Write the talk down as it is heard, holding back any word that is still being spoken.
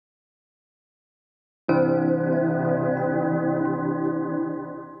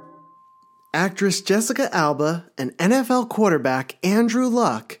Actress Jessica Alba and NFL quarterback Andrew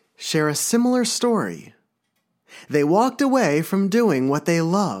Luck share a similar story. They walked away from doing what they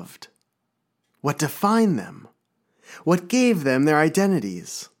loved, what defined them, what gave them their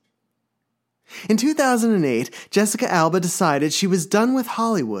identities. In 2008, Jessica Alba decided she was done with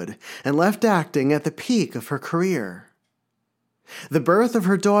Hollywood and left acting at the peak of her career. The birth of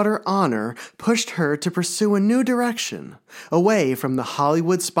her daughter Honor pushed her to pursue a new direction, away from the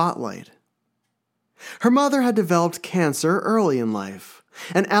Hollywood spotlight. Her mother had developed cancer early in life,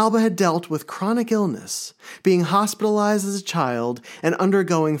 and Alba had dealt with chronic illness, being hospitalized as a child and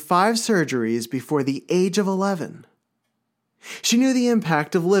undergoing 5 surgeries before the age of 11. She knew the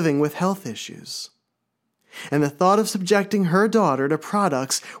impact of living with health issues, and the thought of subjecting her daughter to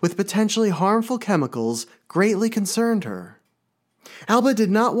products with potentially harmful chemicals greatly concerned her. Alba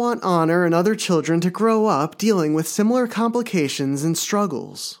did not want Honor and other children to grow up dealing with similar complications and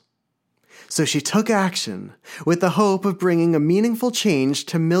struggles. So she took action with the hope of bringing a meaningful change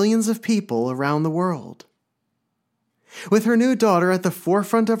to millions of people around the world. With her new daughter at the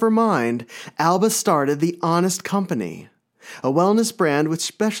forefront of her mind, Alba started The Honest Company, a wellness brand which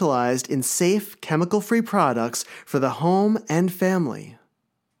specialized in safe, chemical-free products for the home and family.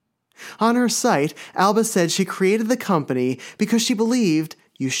 On her site, Alba said she created the company because she believed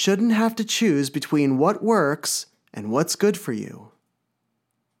you shouldn't have to choose between what works and what's good for you.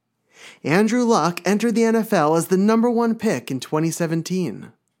 Andrew Luck entered the NFL as the #1 pick in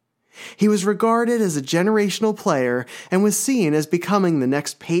 2017. He was regarded as a generational player and was seen as becoming the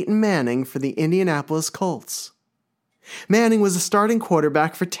next Peyton Manning for the Indianapolis Colts. Manning was a starting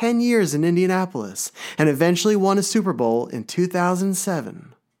quarterback for 10 years in Indianapolis and eventually won a Super Bowl in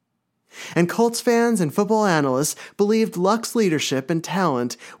 2007. And Colts fans and football analysts believed Luck's leadership and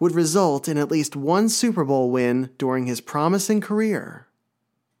talent would result in at least 1 Super Bowl win during his promising career.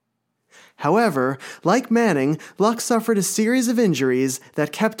 However, like Manning, Luck suffered a series of injuries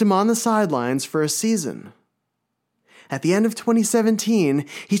that kept him on the sidelines for a season. At the end of 2017,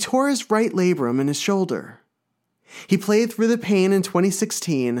 he tore his right labrum in his shoulder. He played through the pain in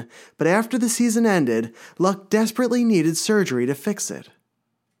 2016, but after the season ended, Luck desperately needed surgery to fix it.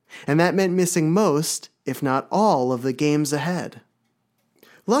 And that meant missing most, if not all, of the games ahead.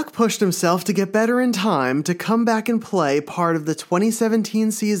 Luck pushed himself to get better in time to come back and play part of the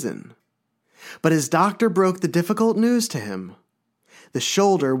 2017 season. But his doctor broke the difficult news to him. The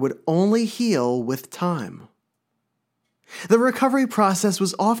shoulder would only heal with time. The recovery process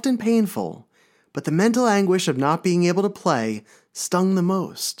was often painful, but the mental anguish of not being able to play stung the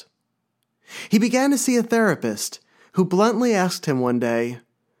most. He began to see a therapist who bluntly asked him one day,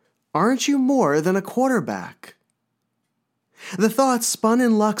 "Aren't you more than a quarterback?" The thought spun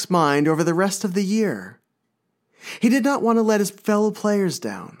in Luck's mind over the rest of the year. He did not want to let his fellow players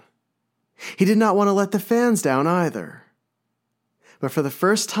down. He did not want to let the fans down either. But for the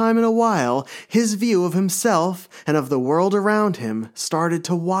first time in a while, his view of himself and of the world around him started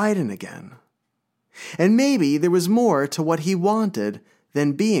to widen again. And maybe there was more to what he wanted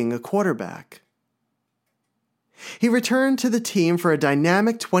than being a quarterback. He returned to the team for a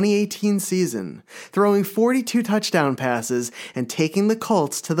dynamic 2018 season, throwing 42 touchdown passes and taking the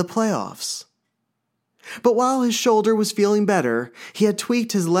Colts to the playoffs. But while his shoulder was feeling better, he had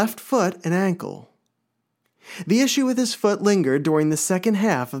tweaked his left foot and ankle. The issue with his foot lingered during the second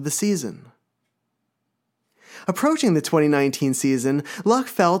half of the season. Approaching the 2019 season, Luck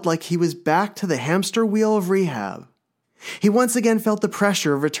felt like he was back to the hamster wheel of rehab. He once again felt the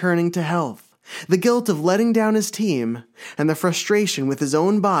pressure of returning to health, the guilt of letting down his team, and the frustration with his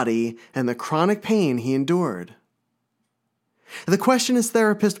own body and the chronic pain he endured. The question his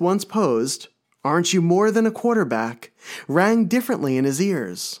therapist once posed, "Aren't you more than a quarterback?" rang differently in his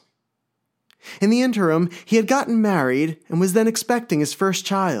ears. In the interim, he had gotten married and was then expecting his first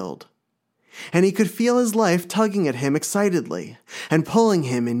child. And he could feel his life tugging at him excitedly and pulling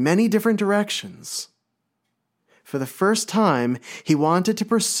him in many different directions. For the first time, he wanted to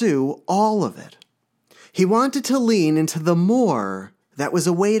pursue all of it. He wanted to lean into the more that was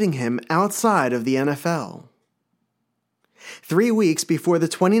awaiting him outside of the NFL. 3 weeks before the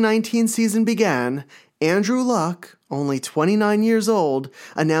 2019 season began, Andrew Luck, only 29 years old,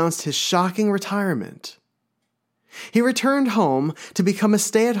 announced his shocking retirement. He returned home to become a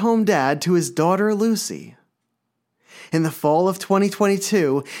stay-at-home dad to his daughter Lucy. In the fall of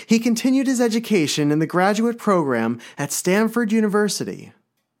 2022, he continued his education in the graduate program at Stanford University.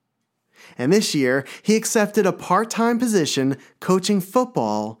 And this year, he accepted a part-time position coaching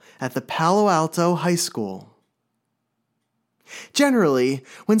football at the Palo Alto High School. Generally,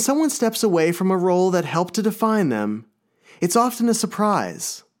 when someone steps away from a role that helped to define them, it's often a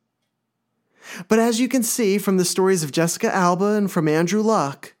surprise. But as you can see from the stories of Jessica Alba and from Andrew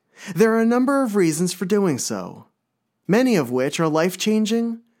Luck, there are a number of reasons for doing so, many of which are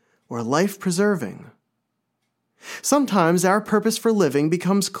life-changing or life-preserving. Sometimes our purpose for living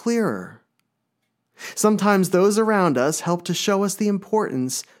becomes clearer. Sometimes those around us help to show us the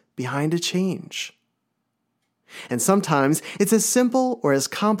importance behind a change. And sometimes it's as simple or as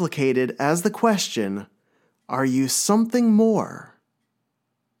complicated as the question, are you something more?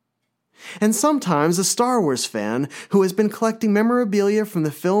 And sometimes a Star Wars fan who has been collecting memorabilia from the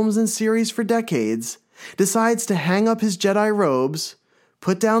films and series for decades decides to hang up his Jedi robes,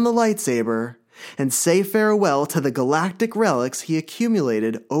 put down the lightsaber, and say farewell to the galactic relics he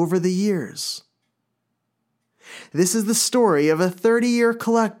accumulated over the years. This is the story of a 30-year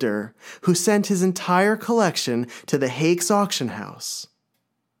collector who sent his entire collection to the Hakes auction house.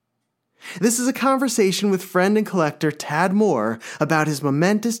 This is a conversation with friend and collector Tad Moore about his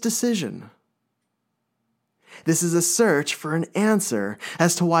momentous decision. This is a search for an answer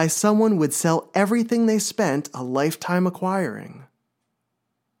as to why someone would sell everything they spent a lifetime acquiring.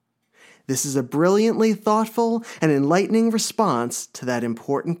 This is a brilliantly thoughtful and enlightening response to that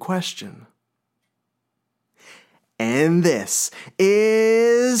important question. And this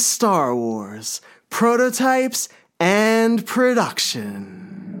is Star Wars, Prototypes and Production.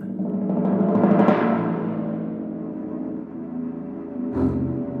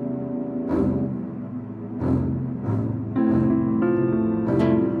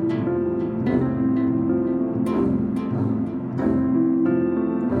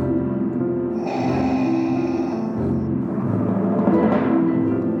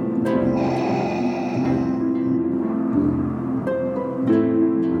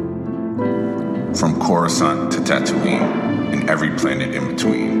 From Coruscant to Tatooine and every planet in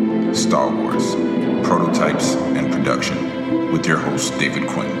between, Star Wars, Prototypes and Production, with your host, David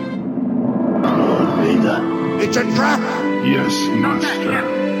Quinn. Vader. It's a trap! Yes, Master.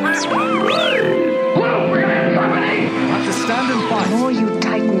 Whoa, we're gonna have company! Have to stand and fight. The more you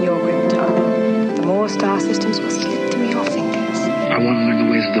tighten your grip, Tom, the more star systems will slip through your fingers. I want to learn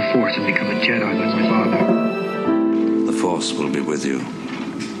the ways of the Force and become a Jedi like my father. The Force will be with you,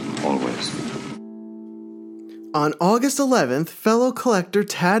 always. On August 11th, fellow collector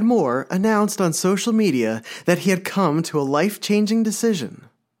Tad Moore announced on social media that he had come to a life-changing decision.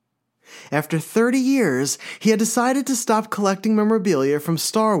 After 30 years, he had decided to stop collecting memorabilia from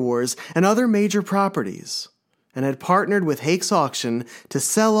Star Wars and other major properties, and had partnered with Hakes Auction to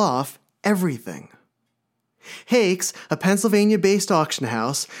sell off everything. Hakes, a Pennsylvania-based auction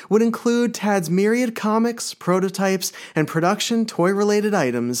house, would include Tad's myriad comics, prototypes, and production toy-related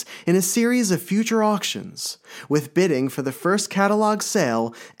items in a series of future auctions, with bidding for the first catalog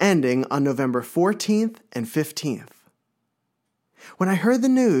sale ending on November 14th and 15th. When I heard the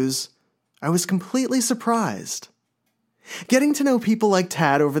news, I was completely surprised. Getting to know people like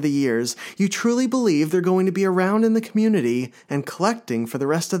Tad over the years, you truly believe they're going to be around in the community and collecting for the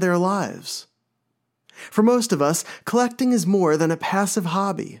rest of their lives. For most of us, collecting is more than a passive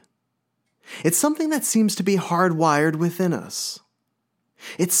hobby. It's something that seems to be hardwired within us.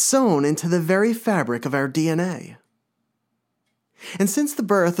 It's sewn into the very fabric of our DNA. And since the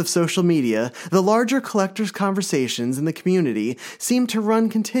birth of social media, the larger collectors' conversations in the community seem to run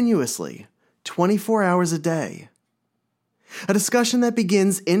continuously, 24 hours a day. A discussion that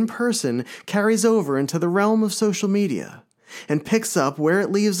begins in person carries over into the realm of social media and picks up where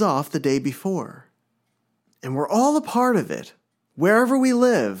it leaves off the day before. And we're all a part of it, wherever we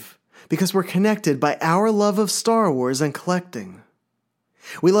live, because we're connected by our love of Star Wars and collecting.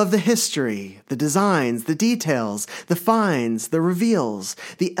 We love the history, the designs, the details, the finds, the reveals,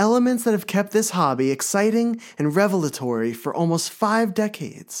 the elements that have kept this hobby exciting and revelatory for almost 5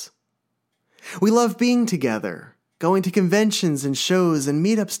 decades. We love being together, going to conventions and shows and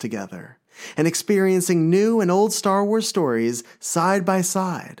meetups together, and experiencing new and old Star Wars stories side by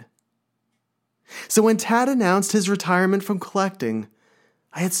side. So when Tad announced his retirement from collecting,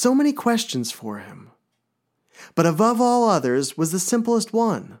 I had so many questions for him. But above all others was the simplest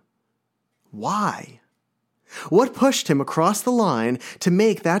one. Why? What pushed him across the line to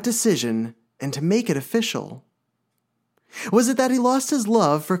make that decision and to make it official? Was it that he lost his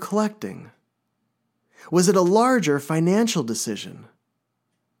love for collecting? Was it a larger financial decision?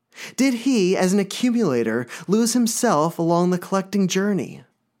 Did he, as an accumulator, lose himself along the collecting journey?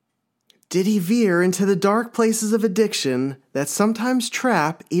 Did he veer into the dark places of addiction that sometimes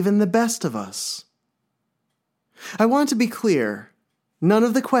trap even the best of us? I want to be clear. None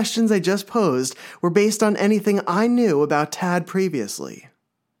of the questions I just posed were based on anything I knew about Tad previously.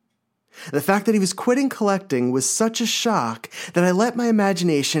 The fact that he was quitting collecting was such a shock that I let my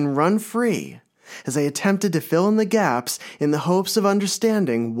imagination run free as I attempted to fill in the gaps in the hopes of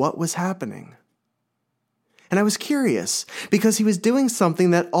understanding what was happening. And I was curious because he was doing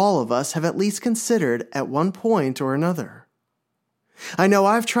something that all of us have at least considered at one point or another. I know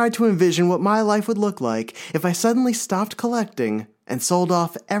I've tried to envision what my life would look like if I suddenly stopped collecting and sold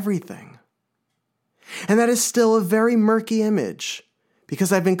off everything. And that is still a very murky image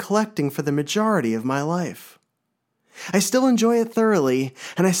because I've been collecting for the majority of my life. I still enjoy it thoroughly,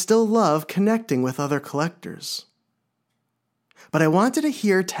 and I still love connecting with other collectors. But I wanted to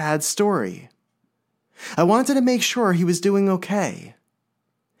hear Tad's story. I wanted to make sure he was doing okay.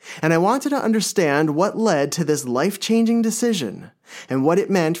 And I wanted to understand what led to this life-changing decision and what it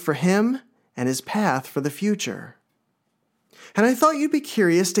meant for him and his path for the future. And I thought you'd be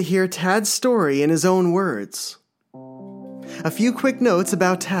curious to hear Tad's story in his own words. A few quick notes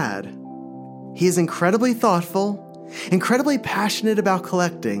about Tad. He is incredibly thoughtful, incredibly passionate about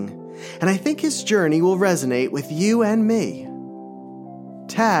collecting, and I think his journey will resonate with you and me.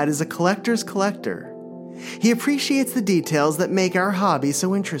 Tad is a collector's collector. He appreciates the details that make our hobby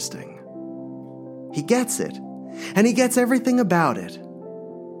so interesting. He gets it, and he gets everything about it.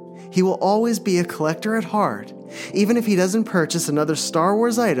 He will always be a collector at heart, even if he doesn't purchase another Star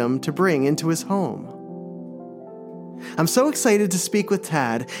Wars item to bring into his home. I'm so excited to speak with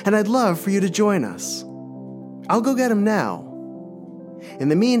Tad, and I'd love for you to join us. I'll go get him now. In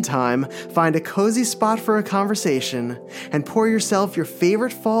the meantime, find a cozy spot for a conversation and pour yourself your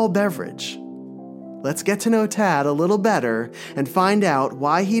favorite fall beverage. Let's get to know Tad a little better and find out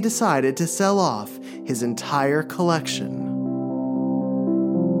why he decided to sell off his entire collection.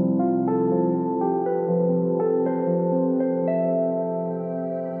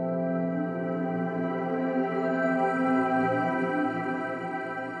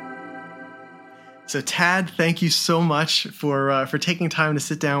 So Tad, thank you so much for taking time to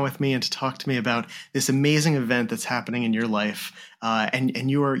sit down with me and to talk to me about this amazing event that's happening in your life and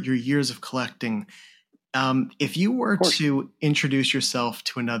your years of collecting. If you were to introduce yourself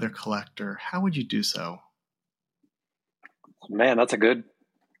to another collector, how would you do so? Man, that's a good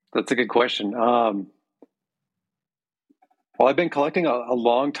question. Well, I've been collecting a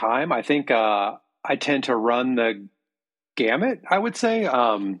long time. I think I tend to run the gamut, I would say.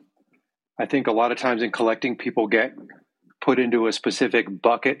 I think a lot of times in collecting, people get put into a specific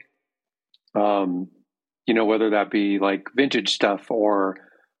bucket, whether that be like vintage stuff or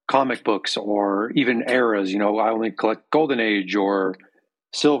comic books or even eras. I only collect Golden Age or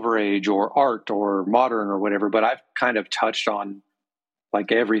Silver Age or art or modern or whatever, but I've kind of touched on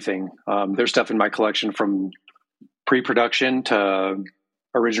like everything. There's stuff in my collection from pre-production to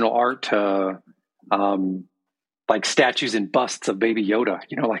original art to like statues and busts of Baby Yoda,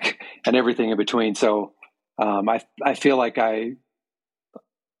 and everything in between. So I feel like I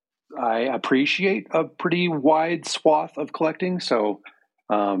appreciate a pretty wide swath of collecting. So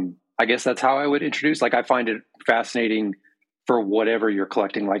I guess that's how I would introduce. Like, I find it fascinating for whatever you're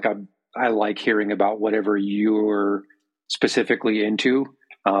collecting. Like, I like hearing about whatever you're specifically into,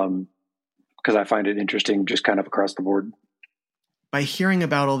 because I find it interesting just kind of across the board. By hearing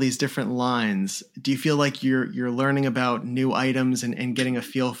about all these different lines, do you feel like you're learning about new items and getting a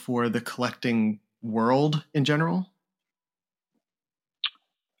feel for the collecting world in general?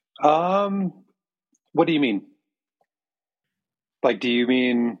 What do you mean? Like, do you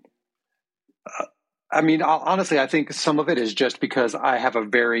mean? Honestly, I think some of it is just because I have a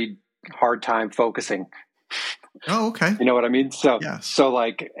very hard time focusing. Oh, okay. You know what I mean? So, yes. So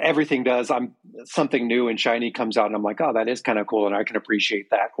like everything something new and shiny comes out and I'm like, oh, that is kind of cool. And I can appreciate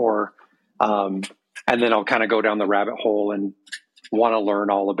that. Or, and then I'll kind of go down the rabbit hole and want to learn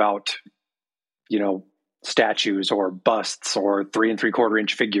all about, statues or busts or 3 3/4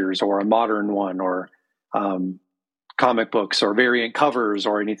 inch figures or a modern one or, comic books or variant covers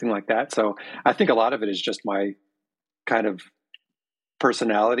or anything like that. So I think a lot of it is just my kind of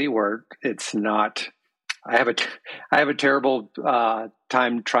personality where it's not, I have a terrible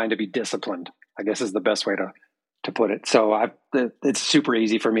time trying to be disciplined, I guess is the best way to put it. So it's super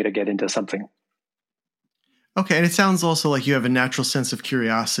easy for me to get into something. Okay. And it sounds also like you have a natural sense of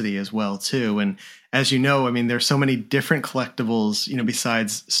curiosity as well, too. And as you know, there's so many different collectibles,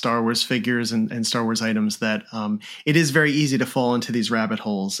 besides Star Wars figures and Star Wars items that it is very easy to fall into these rabbit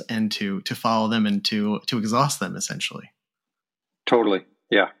holes and to follow them and to exhaust them, essentially. Totally.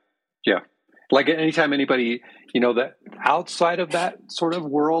 Yeah. Yeah. Like anytime anybody, that outside of that sort of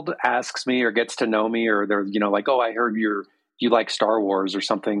world asks me or gets to know me, or they're, like, oh, I heard you like Star Wars or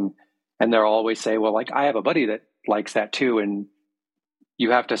something. And they'll always say, well, like, I have a buddy that likes that too. And you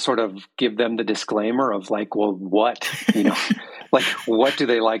have to sort of give them the disclaimer of like, well, what, like, what do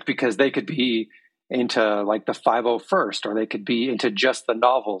they like? Because they could be into like the 501st, or they could be into just the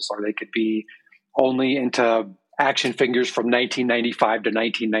novels, or they could be only into action figures from 1995 to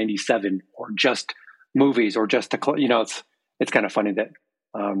 1997, or just movies, or just it's kind of funny that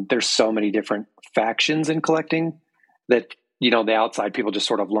there's so many different factions in collecting that, the outside people just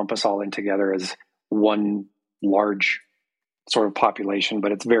sort of lump us all in together as one large sort of population,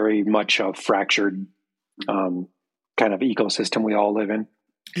 but it's very much a fractured kind of ecosystem we all live in.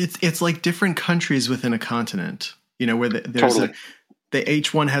 It's like different countries within a continent, where Totally.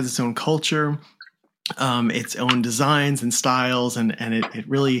 Each one has its own culture, its own designs and styles. And it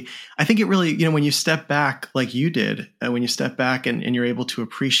really, I think it really, when you step back like you did, when you step back and you're able to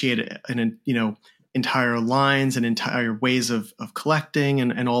appreciate it and, entire lines and entire ways of collecting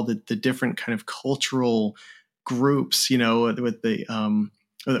and all the different kind of cultural groups, with the,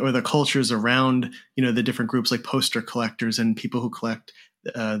 or the cultures around, the different groups like poster collectors and people who collect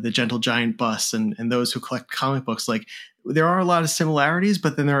the Gentle Giant busts and those who collect comic books. Like, there are a lot of similarities,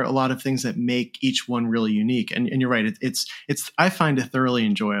 but then there are a lot of things that make each one really unique. And you're right. It's I find it thoroughly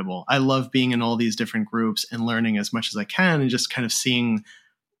enjoyable. I love being in all these different groups and learning as much as I can and just kind of seeing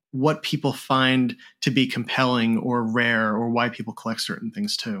what people find to be compelling or rare, or why people collect certain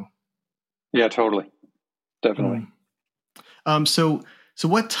things too. Yeah, totally. Definitely. So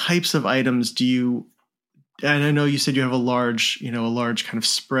what types of items do you, and I know you said you have a large kind of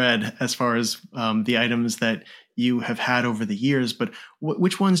spread as far as the items that you have had over the years, but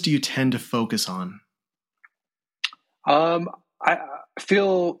which ones do you tend to focus on? I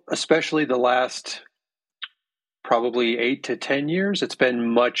feel especially the last probably 8 to 10 years, it's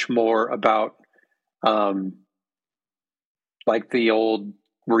been much more about like the old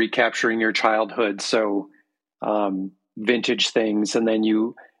recapturing your childhood. So vintage things. And then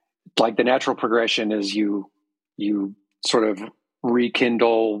like the natural progression is you sort of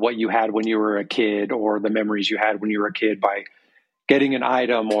rekindle what you had when you were a kid, or the memories you had when you were a kid, by getting an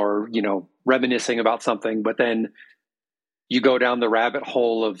item or, reminiscing about something. But then you go down the rabbit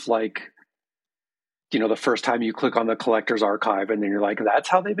hole of like, the first time you click on the collector's archive, and then you're like, that's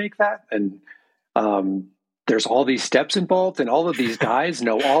how they make that. And there's all these steps involved, and all of these guys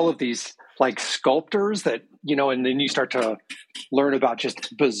know all of these like sculptors that, and then you start to learn about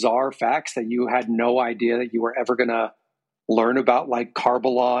just bizarre facts that you had no idea that you were ever going to learn about, like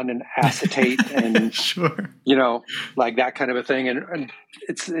carbolon and acetate and, sure. Like that kind of a thing. And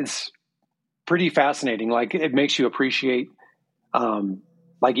it's pretty fascinating. Like, it makes you appreciate,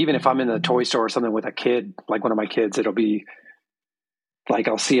 like, even if I'm in the toy store or something with a kid, like one of my kids, it'll be like,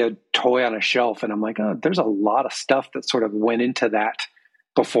 I'll see a toy on a shelf and I'm like, oh, there's a lot of stuff that sort of went into that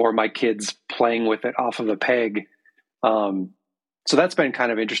before my kid's playing with it off of a peg. So that's been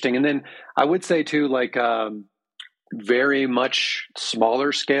kind of interesting. And then I would say too, like, very much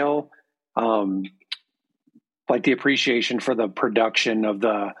smaller scale, like the appreciation for the production of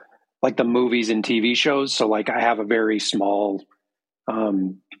the movies and TV shows. So like, I have a very small,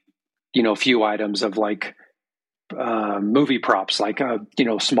 few items of like, movie props, like a,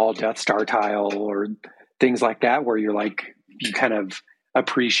 small Death Star tile or things like that, where you're like, you kind of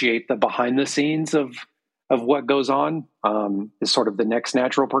appreciate the behind the scenes of what goes on, is sort of the next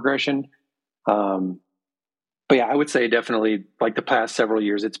natural progression. But yeah, I would say definitely like the past several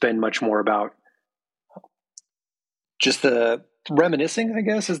years, it's been much more about just the reminiscing, I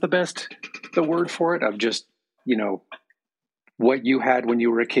guess is the word for it, of just, what you had when you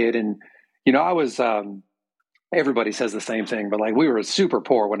were a kid. And, I was, everybody says the same thing, but like, we were super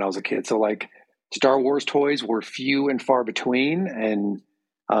poor when I was a kid. So like, Star Wars toys were few and far between. And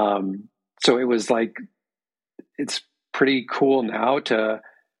so it was like, it's pretty cool now to,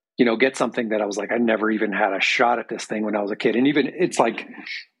 get something that I was like, I never even had a shot at this thing when I was a kid. And it's like,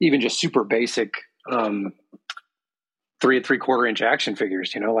 even just super basic 3 3/4 inch action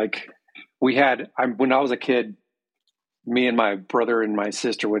figures, like we had, when I was a kid, me and my brother and my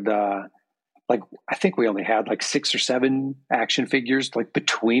sister would, like, I think we only had like 6 or 7 action figures like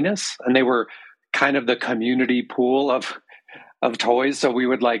between us, and they were kind of the community pool of toys. So we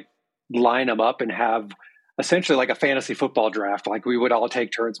would like line them up and have essentially like a fantasy football draft. Like, we would all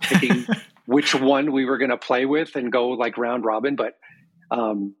take turns picking which one we were going to play with and go like round robin. But,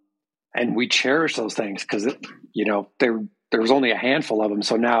 and we cherish those things because, there was only a handful of them.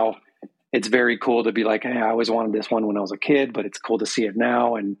 So now it's very cool to be like, hey, I always wanted this one when I was a kid, but it's cool to see it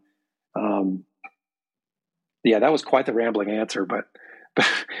now. And, yeah, that was quite the rambling answer, but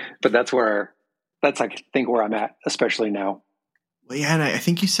that's I think where I'm at, especially now. Well, yeah, and I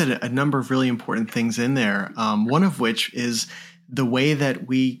think you said a number of really important things in there. One of which is the way that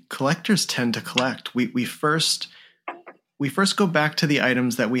we collectors tend to collect. We first we first go back to the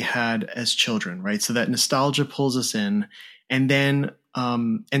items that we had as children, right? So that nostalgia pulls us in, and then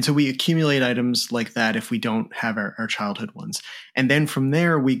and so we accumulate items like that if we don't have our childhood ones. And then from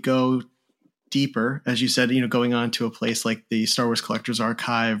there we go deeper, as you said, going on to a place like the Star Wars Collectors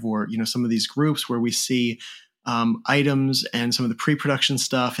Archive, or, some of these groups where we see items and some of the pre-production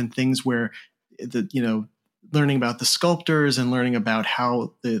stuff and things where learning about the sculptors and learning about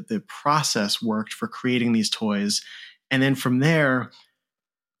how the process worked for creating these toys. And then from there,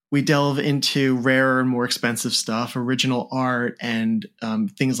 we delve into rarer and more expensive stuff, original art, and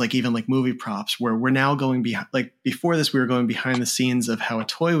things like even like movie props, where we're now going behind. Like before this, we were going behind the scenes of how a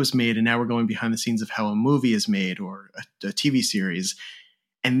toy was made, and now we're going behind the scenes of how a movie is made or a TV series.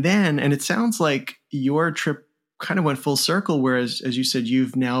 And it sounds like your trip kind of went full circle, whereas, as you said,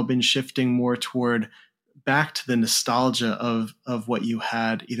 you've now been shifting more toward back to the nostalgia of what you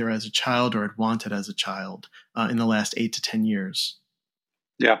had either as a child or had wanted as a child in the last 8 to 10 years.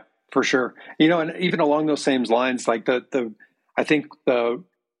 Yeah, for sure. And even along those same lines, like I think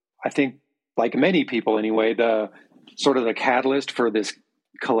like many people anyway, the sort of the catalyst for this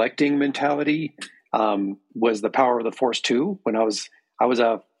collecting mentality was the Power of the Force 2 when I was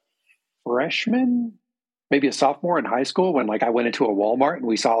a freshman, maybe a sophomore in high school, when like I went into a Walmart and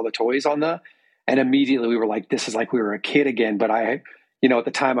we saw all the toys and immediately we were like, this is like we were a kid again. But at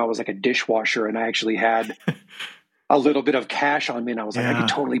the time I was like a dishwasher and I actually had a little bit of cash on me, and I was like, I could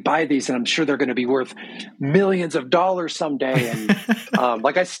totally buy these, and I'm sure they're going to be worth millions of dollars someday. And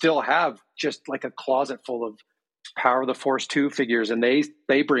like I still have just like a closet full of Power of the Force 2 figures, and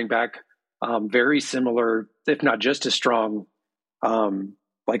they bring back very similar, if not just as strong,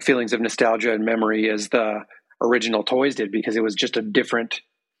 like feelings of nostalgia and memory as the original toys did, because it was just a different,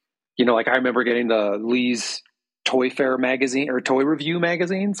 like I remember getting the Lee's Toy Fair magazine or Toy Review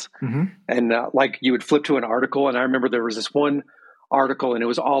magazines. Mm-hmm. And like you would flip to an article, and I remember there was this one article and it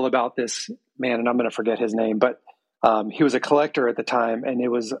was all about this man, and I'm going to forget his name, but he was a collector at the time, and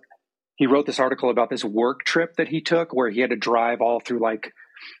he wrote this article about this work trip that he took where he had to drive all through like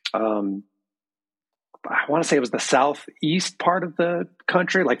I want to say it was the southeast part of the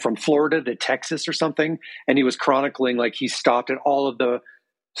country, like from Florida to Texas or something, and he was chronicling like he stopped at all of the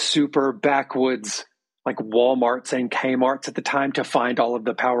super backwoods like Walmarts and Kmarts at the time to find all of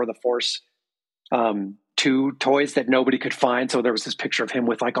the Power of the Force 2 toys that nobody could find. So there was this picture of him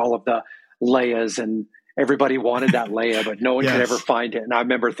with like all of the Leias, and everybody wanted that Leia, but no one could ever find it. And I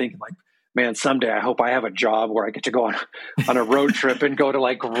remember thinking like, man, someday I hope I have a job where I get to go on a road trip and go to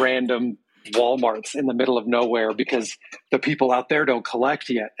like random Walmarts in the middle of nowhere, because the people out there don't collect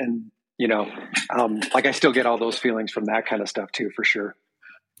yet. And, like I still get all those feelings from that kind of stuff too, for sure.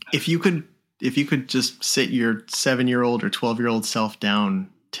 If you could just sit your 7-year-old or 12-year-old self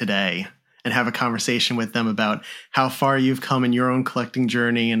down today and have a conversation with them about how far you've come in your own collecting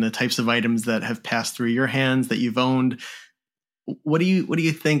journey and the types of items that have passed through your hands that you've owned, what do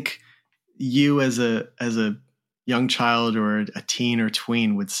you think you as a young child or a teen or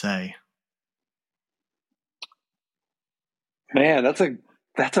tween would say? Man, that's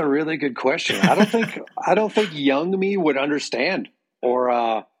a really good question. I don't think young me would understand,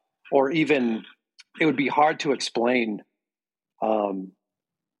 or even it would be hard to explain,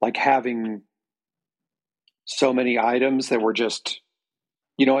 like having so many items that were just,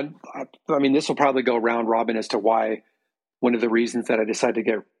 and I mean, this will probably go round robin as to why one of the reasons that I decided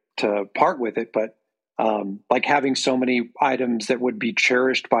to part with it, but like having so many items that would be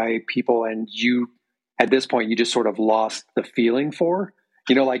cherished by people, and you, at this point, you just sort of lost the feeling for,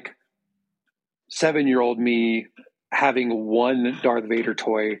 like 7-year-old me having one Darth Vader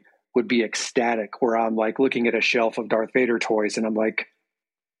toy would be ecstatic, where I'm like looking at a shelf of Darth Vader toys and I'm like,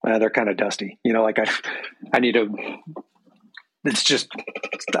 they're kind of dusty, like I need to, it's just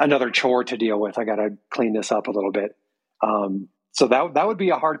another chore to deal with. I got to clean this up a little bit. So that would be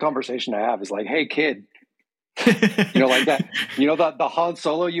a hard conversation to have, is like, hey kid, like that, the Han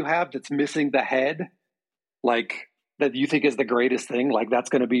Solo you have that's missing the head, like that you think is the greatest thing. Like that's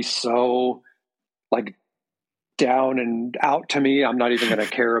going to be so like down and out to me. I'm not even going to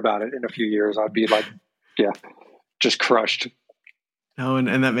care about it in a few years. I'd be like, just crushed. No,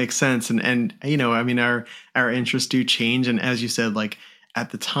 and that makes sense. And I mean, our interests do change. And as you said, like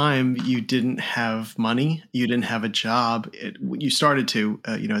at the time you didn't have money, you didn't have a job. You started to,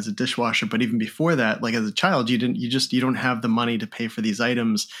 as a dishwasher, but even before that, like as a child, you don't have the money to pay for these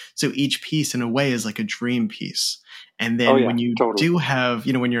items. So each piece in a way is like a dream piece. And then when you do have,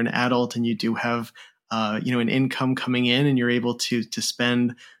 when you're an adult and you do have, an income coming in, and you're able to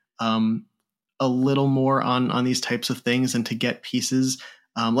spend a little more on these types of things and to get pieces,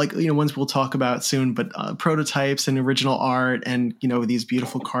 like, ones we'll talk about soon, but prototypes and original art and, these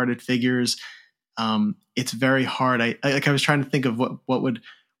beautiful carded figures. It's very hard. I was trying to think of what would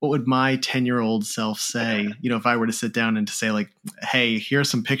my 10-year-old self say, if I were to sit down and to say, like, hey, here are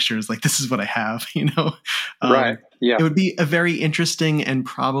some pictures, like, this is what I have, Right. Yeah. It would be a very interesting and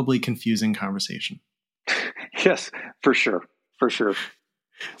probably confusing conversation. Yes, for sure. For sure.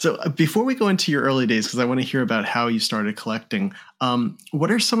 So before we go into your early days, because I want to hear about how you started collecting,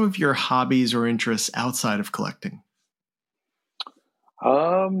 what are some of your hobbies or interests outside of collecting?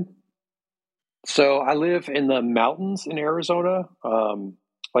 So I live in the mountains in Arizona.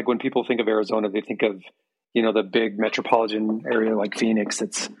 Like when people think of Arizona, they think of, the big metropolitan area like Phoenix.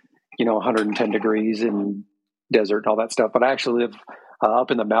 It's, 110 degrees and desert and all that stuff. But I actually live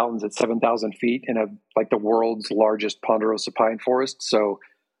up in the mountains at 7,000 feet in the world's largest ponderosa pine forest. So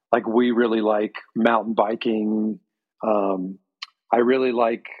like we really like mountain biking. I really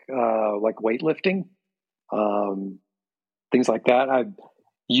like weightlifting, things like that. I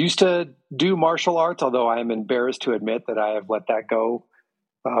used to do martial arts, although I am embarrassed to admit that I have let that go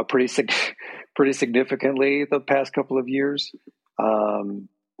pretty significantly the past couple of years.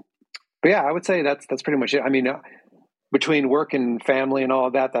 But yeah, I would say that's pretty much it. I mean, between work and family and all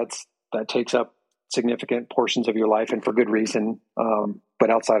of that, that takes up significant portions of your life, and for good reason. But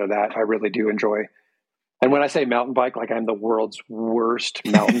outside of that, I really do enjoy. And when I say mountain bike, like I'm the world's worst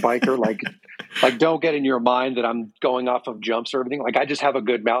mountain biker. like don't get in your mind that I'm going off of jumps or everything. Like I just have a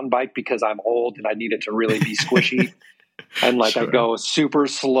good mountain bike because I'm old and I need it to really be squishy. And sure. I go super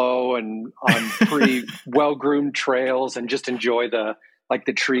slow and on pretty well-groomed trails and just enjoy the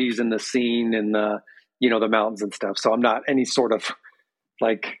trees and the scene and the mountains and stuff. So I'm not any sort of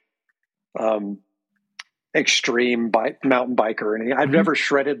extreme mountain biker or anything. I've never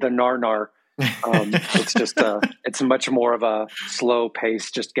shredded the Narnar. It's just it's much more of a slow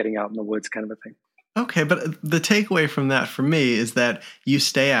pace, just getting out in the woods kind of a thing. Okay, but the takeaway from that for me is that you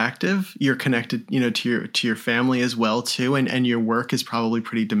stay active, you're connected, to your family as well too, and your work is probably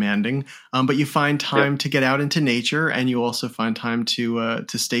pretty demanding. But you find time to get out into nature, and you also find time to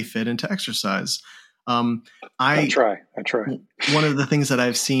stay fit and to exercise. I try. One of the things that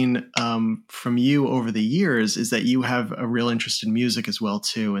I've seen from you over the years is that you have a real interest in music as well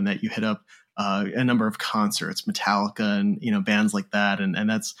too, and that you hit up a number of concerts, Metallica and bands like that, and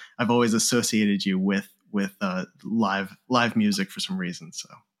that's I've always associated you with live music for some reason. So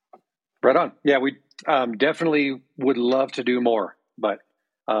right on. Yeah, we definitely would love to do more, but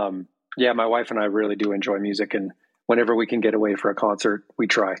my wife and I really do enjoy music, and whenever we can get away for a concert, we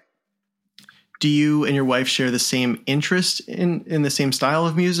try. Do you and your wife share the same interest in the same style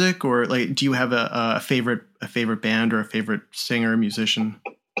of music, or do you have a favorite band or a favorite singer or musician?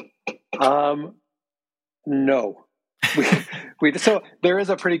 No. So there is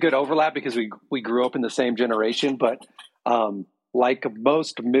a pretty good overlap because we grew up in the same generation, but like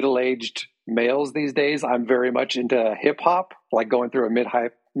most middle-aged males these days, I'm very much into hip hop, like going through a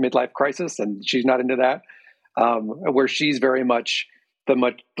midlife crisis, and she's not into that. Where she's very much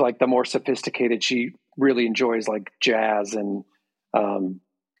the more sophisticated. She really enjoys like jazz and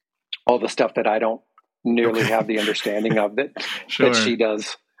all the stuff that I don't nearly have the understanding of that she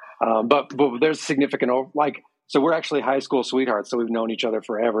does. But there's significant so we're actually high school sweethearts, so we've known each other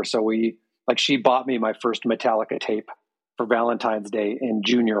forever. So she bought me my first Metallica tape for Valentine's Day in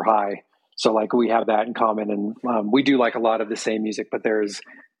junior high. So we have that in common, and we do like a lot of the same music, but there's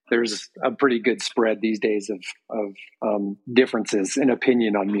a pretty good spread these days of differences in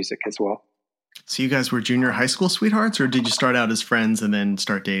opinion on music as well. So you guys were junior high school sweethearts, or did you start out as friends and then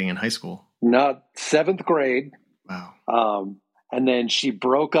start dating in high school? No, 7th grade. Wow. And then she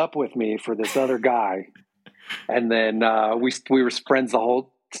broke up with me for this other guy. And then we were stayed friends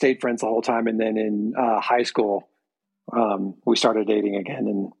the whole time. And then in high school, we started dating again,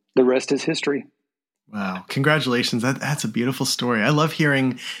 and the rest is history. Wow. Congratulations. That's a beautiful story. I love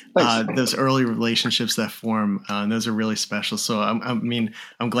hearing those early relationships that form. And those are really special. So,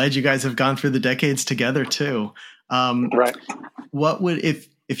 I'm glad you guys have gone through the decades together too. Right. What would,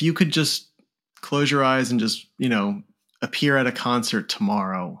 if you could just close your eyes and just, appear at a concert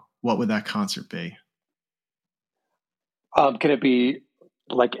tomorrow, what would that concert be? Can it be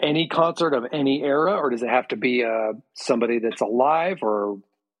like any concert of any era, or does it have to be somebody that's alive, or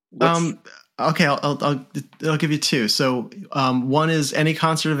okay, I'll give you two. So one is any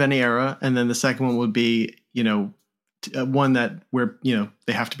concert of any era, and then the second one would be one that where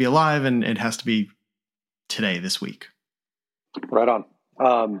they have to be alive, and it has to be today, this week. Right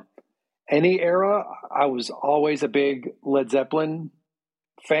on. Any era. I was always a big Led Zeppelin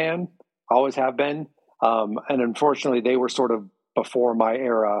fan, always have been. And unfortunately, they were sort of before my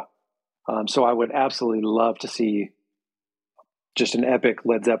era. So I would absolutely love to see just an epic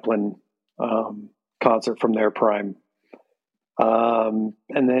Led Zeppelin concert from their prime. And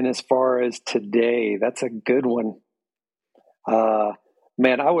then as far as today, that's a good one.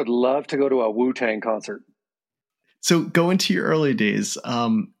 Man, I would love to go to a Wu-Tang concert. So going to your early days,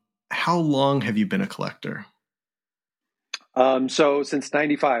 how long have you been a collector? So since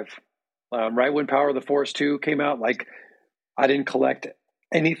 95, right when Power of the Force 2 came out, like I didn't collect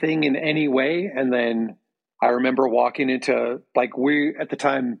anything in any way. And then I remember walking into, like, we, at the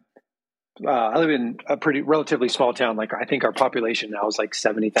time, I live in a pretty relatively small town. Like I think our population now is like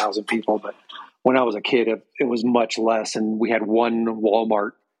 70,000 people, but when I was a kid, it was much less. And we had one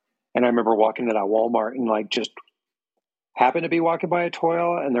Walmart. And I remember walking to that Walmart and like just happened to be walking by a toy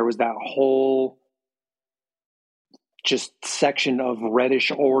aisle, and there was that whole just section of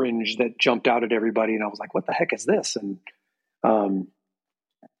reddish orange that jumped out at everybody. And I was like, what the heck is this? And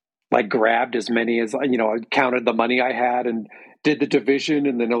like grabbed as many as, I counted the money I had and did the division.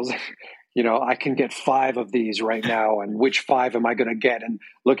 And then I was like, I can get 5 of these right now. And which 5 am I going to get? And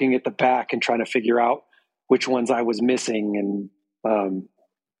looking at the back and trying to figure out which ones I was missing and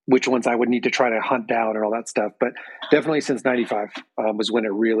which ones I would need to try to hunt down and all that stuff. But definitely since 95 was when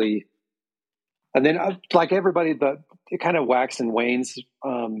it really, and then like everybody, it kind of waxes and wanes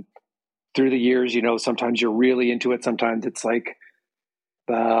through the years. Sometimes you're really into it. Sometimes it's like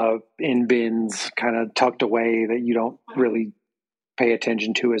in bins kind of tucked away that you don't really pay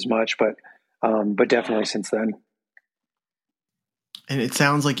attention to as much, but definitely since then. And it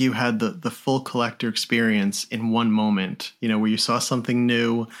sounds like you had the full collector experience in one moment, where you saw something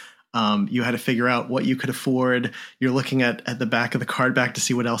new. You had to figure out what you could afford. You're looking at the back of the card back to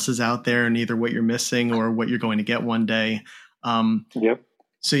see what else is out there and either what you're missing or what you're going to get one day. Yep.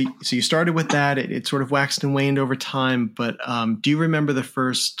 So you started with that. It sort of waxed and waned over time. But do you remember the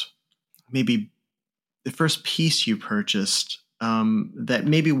first piece you purchased that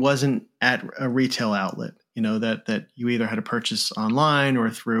maybe wasn't at a retail outlet? That you either had to purchase online or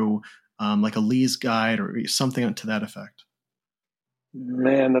through like a Lee's guide or something to that effect?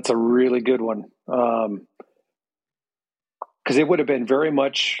 Man, that's a really good one. Because it would have been very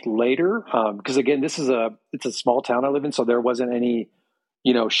much later. Because again, it's a small town I live in, so there wasn't any,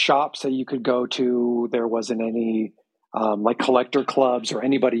 shops that you could go to. There wasn't any like collector clubs or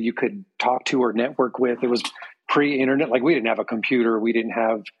anybody you could talk to or network with. It was pre-internet. Like we didn't have a computer. We didn't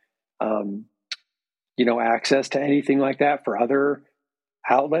have, access to anything like that for other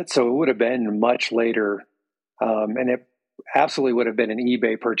outlets. So it would have been much later. And it absolutely would have been an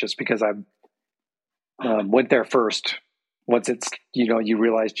eBay purchase because I went there first. Once it's, you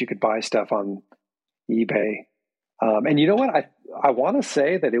realized you could buy stuff on eBay. And you know what? I want to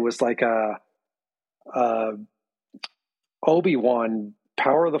say that it was like a Obi-Wan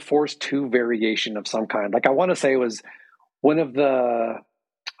Power of the Force 2 variation of some kind. Like I want to say it was one of the,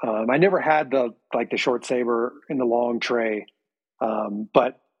 I never had the short saber in the long tray.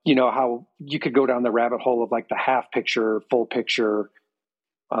 But how you could go down the rabbit hole of like the half picture, full picture,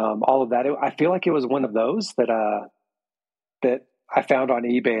 all of that. I feel like it was one of those that I found on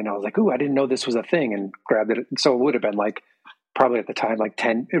eBay, and I was like, "Ooh, I didn't know this was a thing," and grabbed it. So it would have been like probably at the time like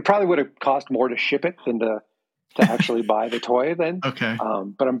 10. It probably would have cost more to ship it than to actually buy the toy then. Okay.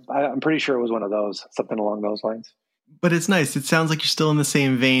 But I'm pretty sure it was one of those, something along those lines. But it's nice. It sounds like you're still in the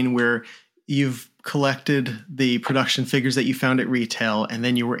same vein where you've collected the production figures that you found at retail, and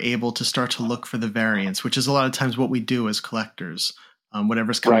then you were able to start to look for the variants, which is a lot of times what we do as collectors.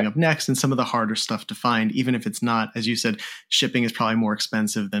 Whatever's coming up next and some of the harder stuff to find, even if it's not, as you said, shipping is probably more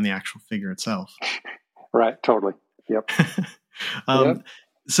expensive than the actual figure itself. Right. Totally. Yep. Yep.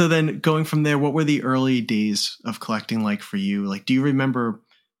 So then going from there, what were the early days of collecting like for you? Like, do you remember,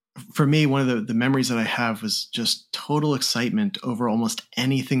 for me, one of the memories that I have was just total excitement over almost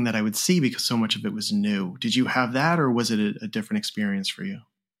anything that I would see because so much of it was new. Did you have that, or was it a different experience for you?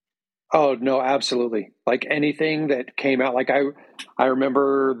 Oh, no, absolutely. Like anything that came out, like I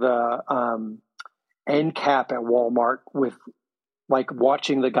remember the end cap at Walmart with like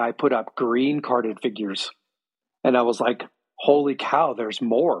watching the guy put up green carded figures. And I was like, holy cow, there's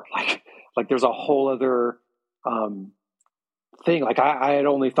more. Like there's a whole other thing. Like I had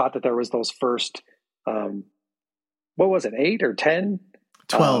only thought that there was those first, what was it, 8 or 10?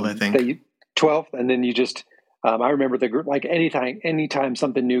 12, I think. 12. And then you just, I remember the group, like anytime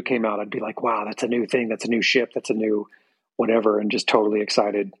something new came out, I'd be like, wow, that's a new thing. That's a new ship. That's a new whatever. And just totally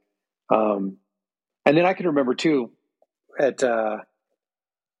excited. And then I can remember too at, I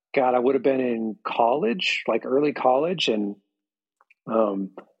would have been in college, like early college. And,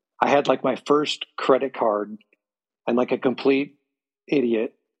 I had like my first credit card and like a complete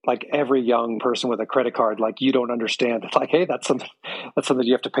idiot, like every young person with a credit card, like you don't understand that, like, hey, that's something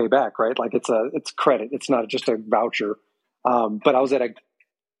you have to pay back, right? Like it's credit. It's not just a voucher. But I was at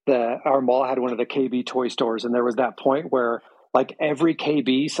our mall had one of the KB toy stores, and there was that point where like every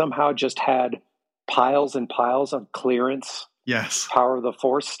KB somehow just had piles and piles of clearance. Yes. Power of the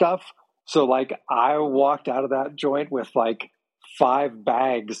Force stuff. So like I walked out of that joint with like 5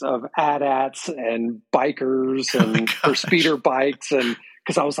 bags of AT-ATs and bikers and for speeder bikes, and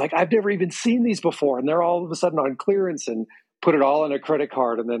because I was like, I've never even seen these before, and they're all of a sudden on clearance, and put it all on a credit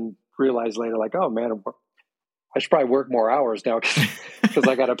card, and then realized later, like, oh man, I should probably work more hours now because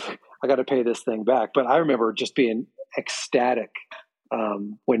I gotta pay this thing back. But I remember just being ecstatic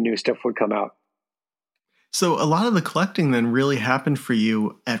when new stuff would come out. So a lot of the collecting then really happened for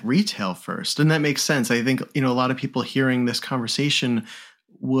you at retail first. And that makes sense. I think, a lot of people hearing this conversation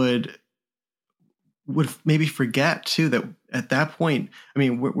would maybe forget too that at that point, I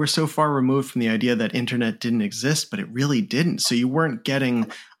mean, we're so far removed from the idea that internet didn't exist, but it really didn't. So you weren't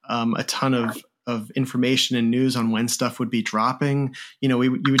getting a ton of information and news on when stuff would be dropping. You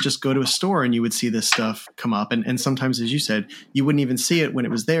would just go to a store and you would see this stuff come up. And sometimes, as you said, you wouldn't even see it when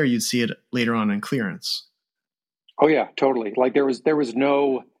it was there. You'd see it later on in clearance. Oh yeah, totally. Like there was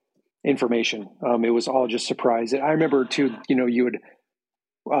no information. It was all just surprise. I remember too, you would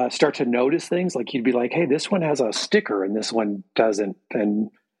start to notice things, like you'd be like, hey, this one has a sticker and this one doesn't.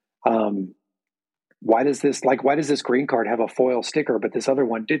 And why does this green card have a foil sticker, but this other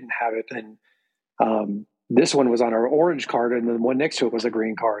one didn't have it? And this one was on our orange card, and the one next to it was a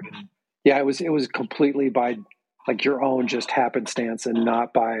green card. And yeah, it was completely by like your own just happenstance and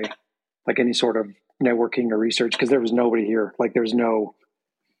not by like any sort of networking or research, because there was nobody here. Like there was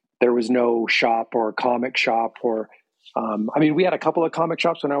no shop or comic shop or I mean, we had a couple of comic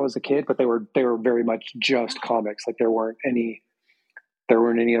shops when I was a kid, but they were very much just comics. Like there weren't any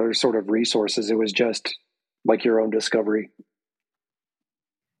other sort of resources. It was just like your own discovery.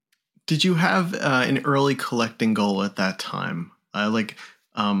 Did you have an early collecting goal at that time? I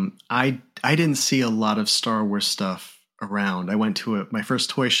didn't see a lot of Star Wars stuff around. I went to my first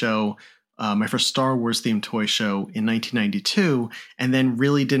toy show, my first Star Wars themed toy show in 1992, and then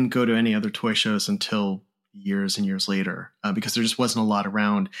really didn't go to any other toy shows until years and years later because there just wasn't a lot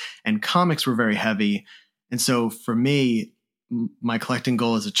around, and comics were very heavy. And so for me, my collecting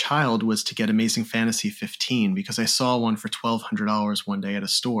goal as a child was to get Amazing Fantasy 15 because I saw one for $1,200 one day at a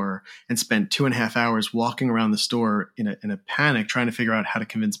store and spent 2.5 hours walking around the store in a panic trying to figure out how to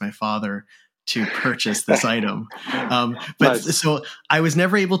convince my father to purchase this item. But nice. So I was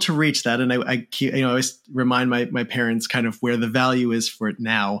never able to reach that. And I always remind my parents kind of where the value is for it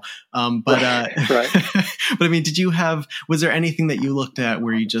now. Right. But I mean, was there anything that you looked at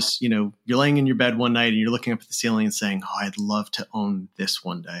where you just, you're laying in your bed one night and you're looking up at the ceiling and saying, oh, I'd love to own this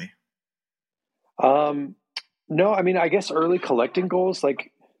one day? No, I mean, I guess early collecting goals,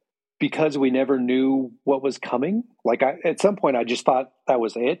 like, because we never knew what was coming. Like at some point I just thought that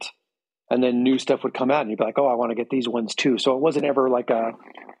was it. And then new stuff would come out and you'd be like, oh, I want to get these ones too. So it wasn't ever like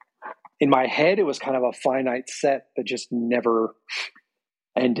in my head, it was kind of a finite set that just never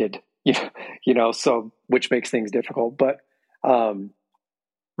ended, so which makes things difficult. But,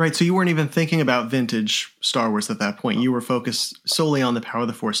 right. So you weren't even thinking about vintage Star Wars at that point. You were focused solely on the Power of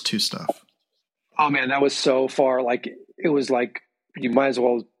the Force 2 stuff. Oh man, that was so far. Like, it was like, you might as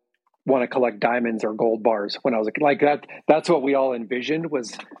well want to collect diamonds or gold bars when I was like that. That's what we all envisioned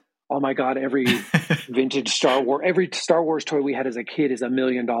was, oh my God, every vintage every Star Wars toy we had as a kid is $1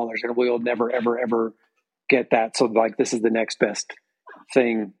 million and we'll never, ever, ever get that. So like, this is the next best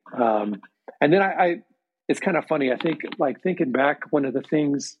thing. And then it's kind of funny. I think like thinking back, one of the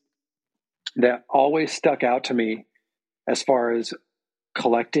things that always stuck out to me as far as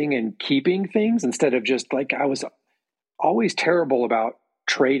collecting and keeping things instead of just like, I was always terrible about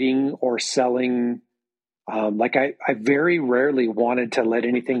trading or selling. Like I very rarely wanted to let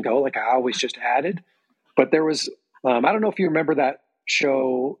anything go. Like I always just added, but there was, I don't know if you remember that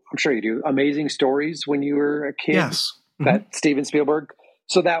show. I'm sure you do. Amazing Stories when you were a kid. Yes. Mm-hmm. That Steven Spielberg.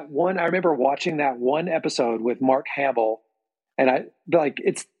 So that one, I remember watching that one episode with Mark Hamill, and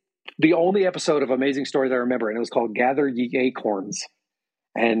it's the only episode of Amazing Stories I remember. And it was called Gather Ye Acorns.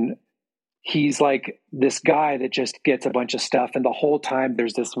 And he's like this guy that just gets a bunch of stuff. And the whole time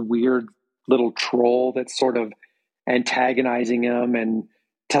there's this weird little troll that's sort of antagonizing him and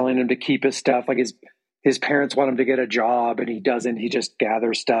telling him to keep his stuff. Like his parents want him to get a job and he doesn't. He just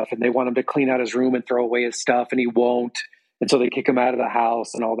gathers stuff, and they want him to clean out his room and throw away his stuff, and he won't. And so they kick him out of the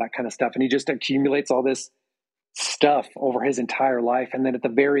house and all that kind of stuff. And he just accumulates all this stuff over his entire life. And then at the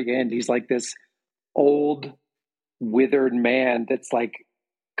very end, he's like this old, withered man that's like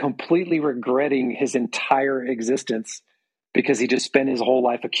completely regretting his entire existence because he just spent his whole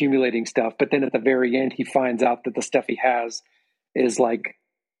life accumulating stuff. But then at the very end, he finds out that the stuff he has is like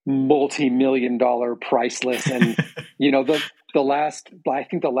multi-million-dollar priceless. And, you know, I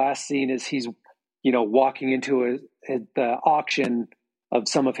think the last scene is he's, you know, walking into the auction of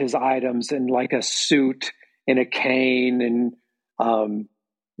some of his items in like a suit and a cane, and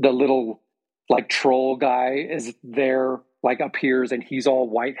the little like troll guy is there, like appears, and he's all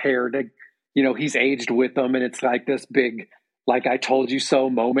white haired, you know, he's aged with them, and it's like this big, like, I told you so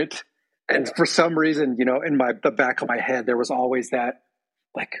moment. And for some reason, you know, in the back of my head, there was always that,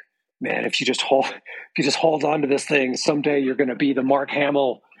 like, man, if you just hold on to this thing, someday you're going to be the Mark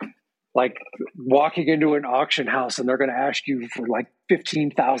Hamill, like walking into an auction house and they're going to ask you for like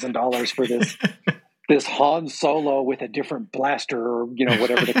 $15,000 for this, this Han Solo with a different blaster, or, you know,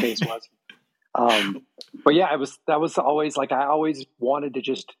 whatever the case was. But yeah, that was always like, I always wanted to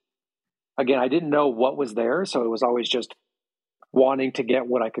just, again, I didn't know what was there. So it was always just wanting to get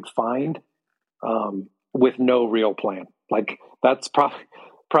what I could find, with no real plan. Like that's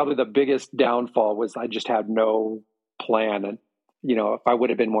probably the biggest downfall, was I just had no plan. And, you know, if I would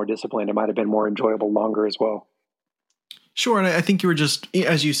have been more disciplined, it might've been more enjoyable longer as well. Sure. And I think you were just,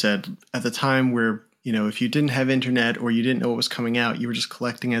 as you said, at the time where, you know, if you didn't have internet or you didn't know what was coming out, you were just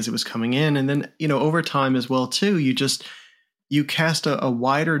collecting as it was coming in. And then, you know, over time as well, too, you cast a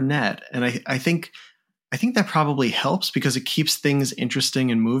wider net. And I think that probably helps because it keeps things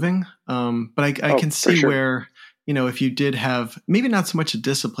interesting and moving. But I can see where, you know, if you did have maybe not so much a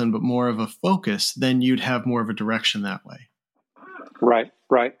discipline, but more of a focus, then you'd have more of a direction that way. Right.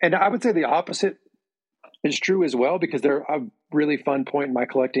 And I would say the opposite is true as well, because a really fun point in my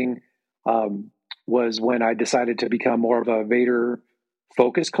collecting was when I decided to become more of a Vader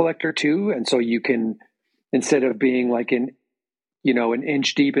focus collector too. And so you can, instead of being like an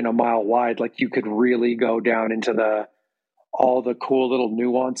inch deep and a mile wide, like you could really go down into all the cool little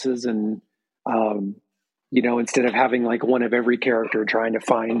nuances. And, you know, instead of having like one of every character, trying to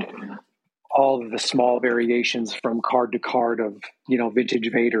find all of the small variations from card to card of, you know, vintage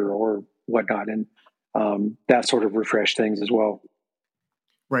Vader or whatnot. And that sort of refreshed things as well.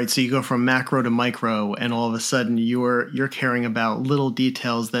 Right. So you go from macro to micro, and all of a sudden you're caring about little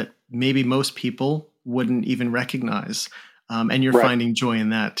details that maybe most people wouldn't even recognize. And you're finding joy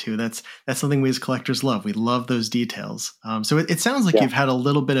in that too. That's something we as collectors love. We love those details. So it sounds like you've had a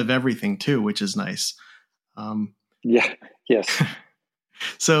little bit of everything too, which is nice. Yes.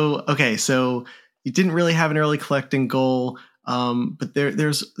 So you didn't really have an early collecting goal. But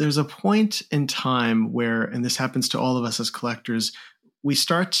there's a point in time where, and this happens to all of us as collectors, we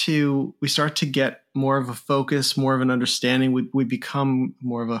start to get more of a focus, more of an understanding. We become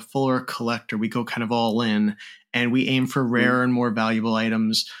more of a fuller collector. We go kind of all in, and we aim for rarer and more valuable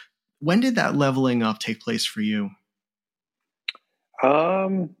items. When did that leveling up take place for you?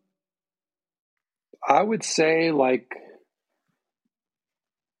 I would say like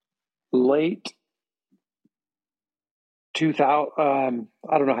late 2000,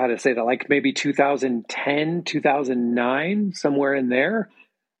 I don't know how to say that, like maybe 2010, 2009, somewhere in there,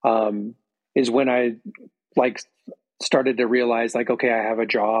 is when I like started to realize like, okay, I have a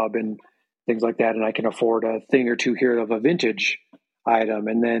job and things like that, and I can afford a thing or two here of a vintage item.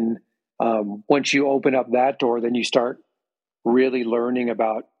 And then once you open up that door, then you start really learning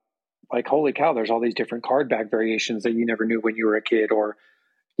about like, holy cow, there's all these different card back variations that you never knew when you were a kid. Or,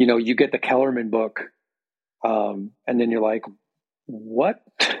 you know, you get the Kellerman book, and then you're like, what?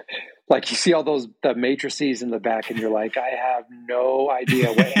 Like you see all the matrices in the back, and you're like, I have no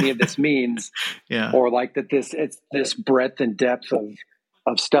idea what any of this means. Yeah. Or like that it's this breadth and depth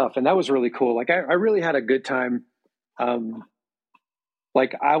of stuff. And that was really cool. Like I really had a good time.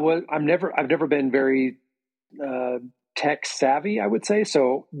 Like I've never been very tech savvy, I would say.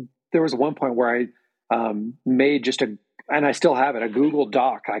 So there was one point where I made and I still have it, a Google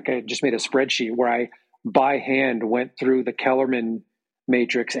Doc. I just made a spreadsheet where I by hand went through the Kellerman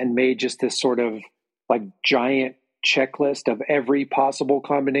matrix and made just this sort of like giant checklist of every possible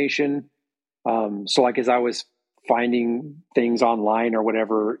combination. So like as I was finding things online or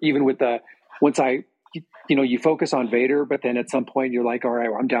whatever, even with once you focus on Vader, but then at some point you're like, all right,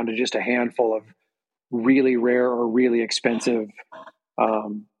 I'm down to just a handful of really rare or really expensive,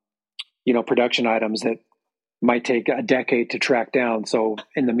 production items that might take a decade to track down. So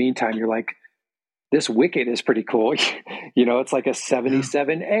in the meantime, you're like, this Wicket is pretty cool. You know, it's like a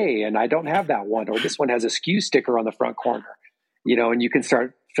 77A and I don't have that one, or this one has a SKU sticker on the front corner, you know, and you can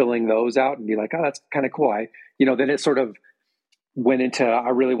start filling those out and be like, oh, that's kind of cool. Then it sort of went into, I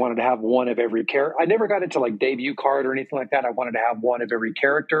really wanted to have one of every character. I never got into like debut card or anything like that. I wanted to have one of every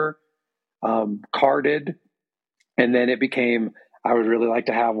character carded. And then it became, I would really like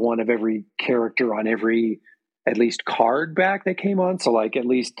to have one of every character on every, at least card back that came on. So like at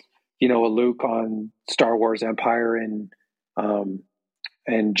least, a Luke on Star Wars Empire and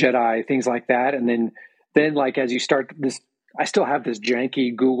Jedi, things like that. And then like, as you start this, I still have this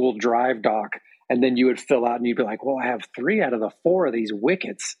janky Google Drive doc. And then you would fill out and you'd be like, well, I have 3 out of the 4 of these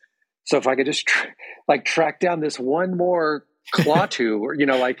Wickets. So if I could just track down this one more Klaatu, or,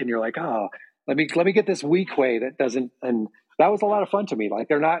 and you're like, oh, let me get this Weequay that doesn't, and that was a lot of fun to me. Like,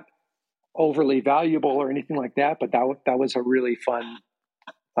 they're not overly valuable or anything like that, but that was a really fun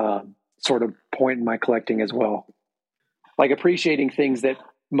sort of point in my collecting as well. Like appreciating things that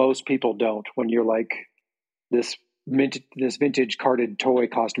most people don't, when you're like, this vintage carded toy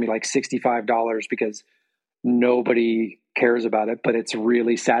cost me like $65 because nobody cares about it, but it's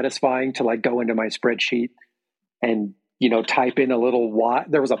really satisfying to like go into my spreadsheet and, type in a little Y.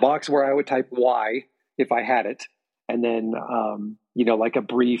 There was a box where I would type Y if I had it. And then, like a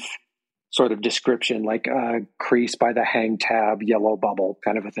brief sort of description, like crease by the hang tab, yellow bubble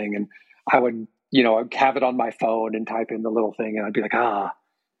kind of a thing. And I would, have it on my phone and type in the little thing, and I'd be like,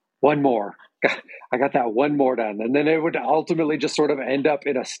 one more. I got that one more done. And then it would ultimately just sort of end up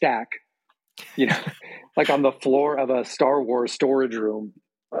in a stack, like on the floor of a Star Wars storage room.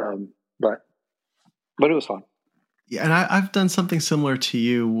 But it was fun. Yeah. And I've done something similar to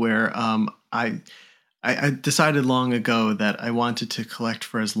you where I decided long ago that I wanted to collect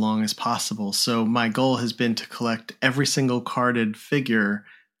for as long as possible. So my goal has been to collect every single carded figure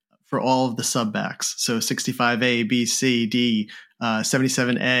for all of the subbacks. So 65A, B, C, D,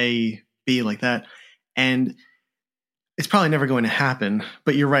 77A, B, like that. And it's probably never going to happen,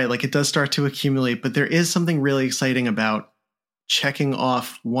 but you're right. Like, it does start to accumulate, but there is something really exciting about checking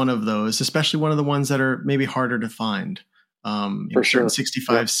off one of those, especially one of the ones that are maybe harder to find. For sure.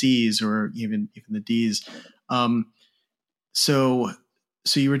 65Cs or even the Ds. So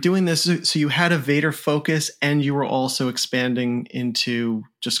you were doing this. So you had a Vader focus, and you were also expanding into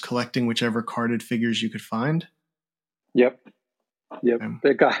just collecting whichever carded figures you could find. Yep.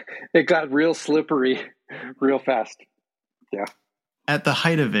 It got real slippery real fast. Yeah. At the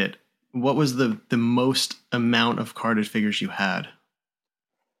height of it, what was the most amount of carded figures you had?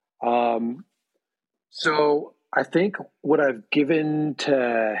 So I think what I've given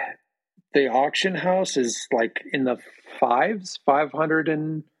to the auction house is like in the 500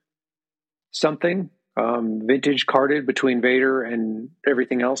 and something, vintage carded between Vader and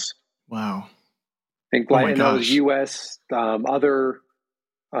everything else. Wow. I think and that was US, other,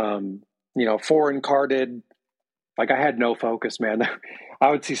 foreign carded. Like, I had no focus, man.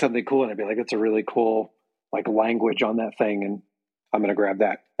 I would see something cool and I'd be like, it's a really cool like language on that thing, and I'm going to grab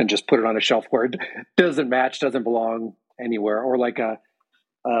that and just put it on a shelf where it doesn't match, doesn't belong anywhere. Or like a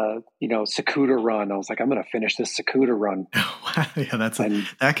Sakuda run. I was like, I'm going to finish this Sakuda run. Yeah,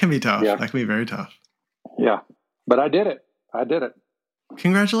 that can be tough. Yeah. That can be very tough. Yeah, but I did it.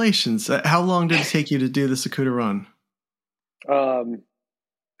 Congratulations. How long did it take you to do the Sakuda run?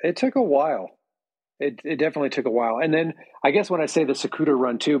 It took a while. It definitely took a while. And then I guess when I say the Sakuda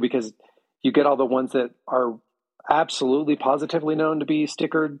run too, because you get all the ones that are absolutely positively known to be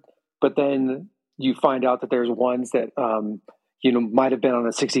stickered, but then you find out that there's ones that, might have been on a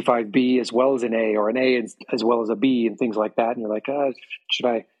 65B as well as an A, or an A as well as a B, and things like that. And you're like, should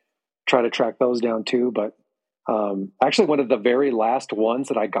I try to track those down too? But actually, one of the very last ones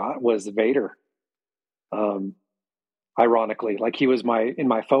that I got was Vader. Ironically, like, he was in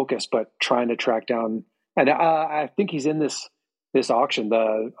my focus, but trying to track down, and I think he's in this auction.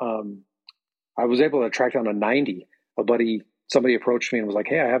 I was able to track down a 90. Somebody approached me and was like,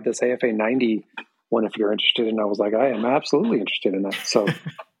 "Hey, I have this AFA 90 one if you're interested." And I was like, "I am absolutely interested in that." So,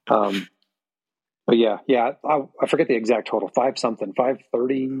 but yeah, I forget the exact total,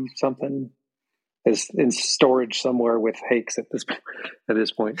 530 something is in storage somewhere with Hakes at this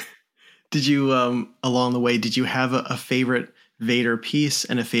point. Did you, along the way, did you have a favorite Vader piece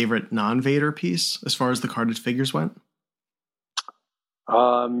and a favorite non-Vader piece as far as the carded figures went?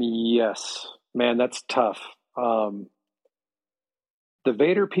 Yes, man, that's tough. The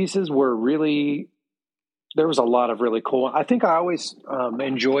Vader pieces were really, there was a lot of really cool. I think I always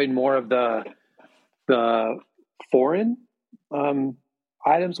enjoyed more of the foreign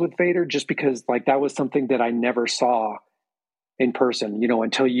items with Vader, just because like that was something that I never saw in person,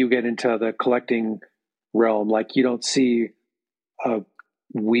 until you get into the collecting realm. Like, you don't see a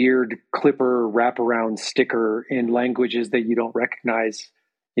weird clipper wraparound sticker in languages that you don't recognize,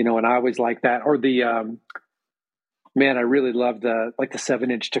 and I always like that. Or the Man, I really loved the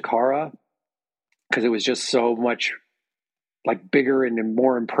 7-inch Takara because it was just so much like bigger and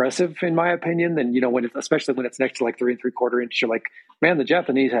more impressive in my opinion than, when especially when it's next to like 3 3/4 inch, you're like, man, the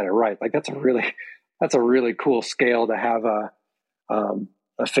Japanese had it right. Like that's a really cool scale to have a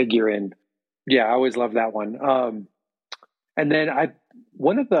figure in. Yeah, I always love that one. And then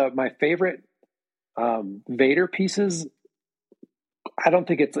one of my favorite Vader pieces, I don't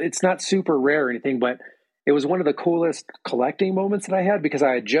think it's not super rare or anything, but it was one of the coolest collecting moments that I had because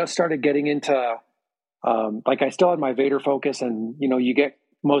I had just started getting into I still had my Vader focus, and you get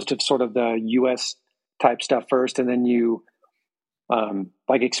most of sort of the US type stuff first, and then you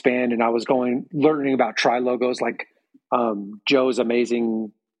expand. And I was learning about tri-logos, like Joe's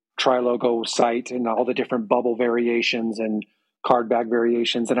amazing tri-logo site and all the different bubble variations and card back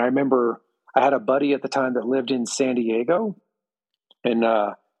variations. And I remember I had a buddy at the time that lived in San Diego, and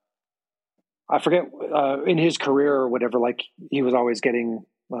I forget in his career or whatever, like he was always getting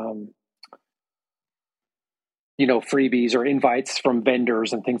freebies or invites from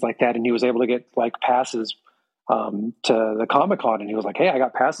vendors and things like that. And he was able to get like passes to the Comic-Con. And he was like, hey, I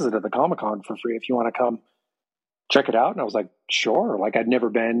got passes to the Comic-Con for free if you want to come check it out. And I was like, sure. Like I'd never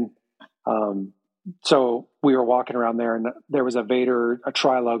been. So we were walking around there, and there was a Vader, a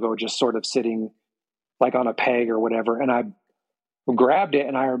tri-logo just sort of sitting like on a peg or whatever. And I grabbed it,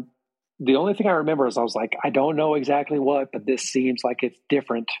 and the only thing I remember is I was like, I don't know exactly what, but this seems like it's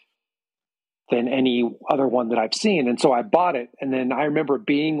different than any other one that I've seen. And so I bought it. And then I remember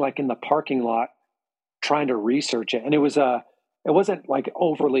being like in the parking lot trying to research it. And it wasn't like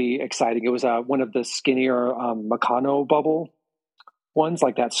overly exciting. It was one of the skinnier Meccano bubble ones,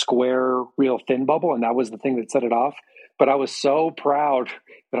 like that square, real thin bubble. And that was the thing that set it off. But I was so proud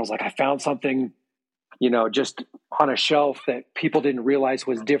that I was like, I found something, just on a shelf that people didn't realize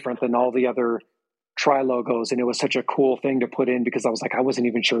was different than all the other tri-logos. And it was such a cool thing to put in because I was like, I wasn't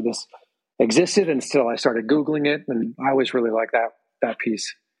even sure this existed until I started Googling it. And I always really like that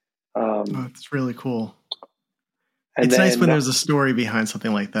piece. It's really cool. It's nice when there's a story behind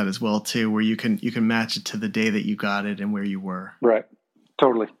something like that as well too, where you can match it to the day that you got it and where you were. Right.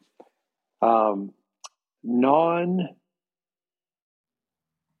 Totally. Non-Vader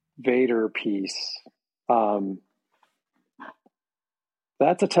piece.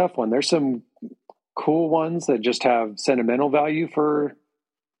 That's a tough one. There's some cool ones that just have sentimental value for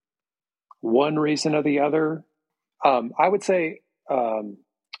one reason or the other. I would say the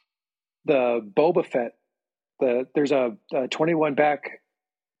Boba Fett. There's a 21 back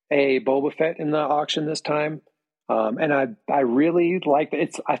a Boba Fett in the auction this time, and I really like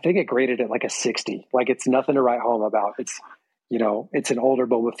it. I think it graded at like a 60. Like it's nothing to write home about. It's it's an older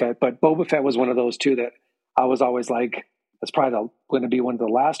Boba Fett, but Boba Fett was one of those too that I was always like, that's probably going to be one of the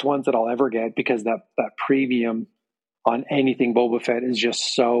last ones that I'll ever get because that premium on anything Boba Fett is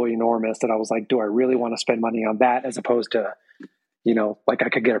just so enormous that I was like, do I really want to spend money on that as opposed to, like I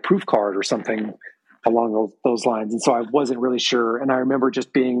could get a proof card or something along those lines. And so I wasn't really sure. And I remember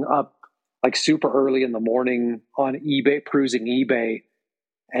just being up like super early in the morning on eBay, perusing eBay,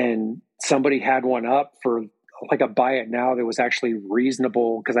 and somebody had one up for like a buy it now that was actually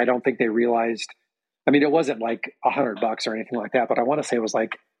reasonable because I don't think they realized. I mean, it wasn't like $100 or anything like that, but I want to say it was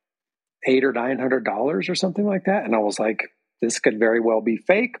like $800 or $900 or something like that. And I was like, this could very well be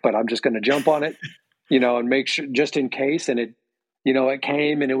fake, but I'm just going to jump on it, and make sure just in case. And it, it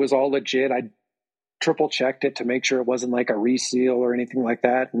came and it was all legit. I triple checked it to make sure it wasn't like a reseal or anything like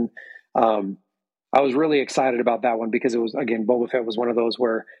that. And I was really excited about that one because it was, again, Boba Fett was one of those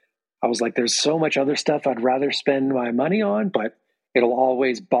where I was like, there's so much other stuff I'd rather spend my money on, but it'll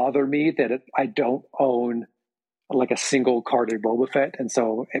always bother me that I don't own like a single carded Boba Fett. And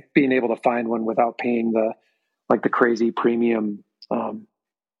so being able to find one without paying the crazy premium, I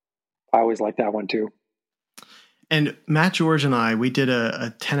always like that one too. And Matt George and I, we did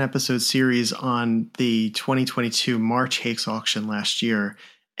a 10-episode series on the 2022 March Hakes auction last year.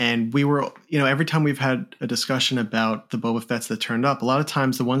 And we were, every time we've had a discussion about the Boba Fetts that turned up, a lot of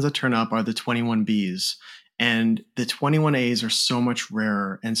times the ones that turn up are the 21Bs. And the 21As are so much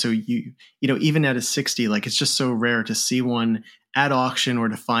rarer. And so even at a 60, like it's just so rare to see one at auction or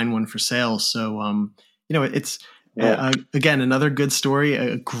to find one for sale. So, it's, again, another good story,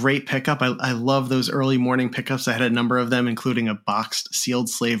 a great pickup. I love those early morning pickups. I had a number of them, including a boxed sealed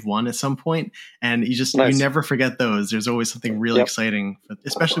Slave 1 at some point. And you never forget those. There's always something really exciting,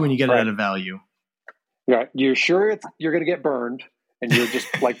 especially when you get it at a value. Yeah. You're sure you're going to get burned and you're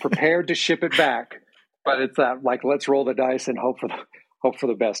just like prepared to ship it back. But it's like, let's roll the dice and hope for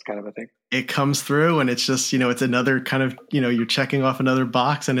the best kind of a thing. It comes through and it's just, it's another kind of, you're checking off another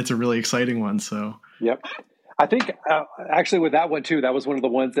box and it's a really exciting one. So, yep. I think actually with that one too, that was one of the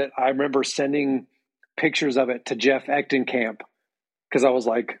ones that I remember sending pictures of it to Jeff Echtenkamp because I was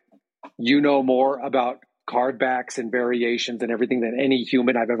like, you know more about card backs and variations and everything than any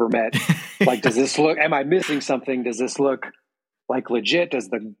human I've ever met. Like, does this look? Am I missing something? Does this look like legit? Does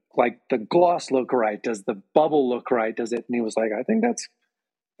the gloss look right? Does the bubble look right? Does it? And he was like, I think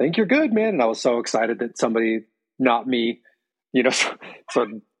you're good, man. And I was so excited that somebody, not me,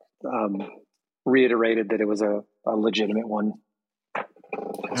 reiterated that it was a legitimate one.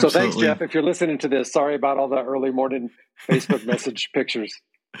 Absolutely. So thanks, Jeff. If you're listening to this, sorry about all the early morning Facebook message pictures.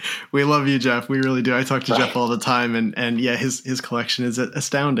 We love you, Jeff. We really do. I talk to Jeff all the time, and yeah, his collection is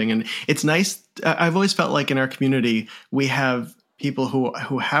astounding. And it's nice. I've always felt like in our community, we have people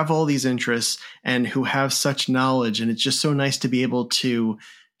who have all these interests and who have such knowledge. And it's just so nice to be able to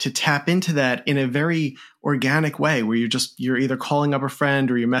tap into that in a very organic way where you're either calling up a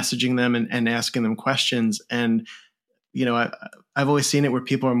friend or you're messaging them and asking them questions. And, I've always seen it where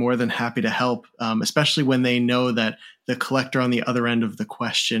people are more than happy to help, especially when they know that the collector on the other end of the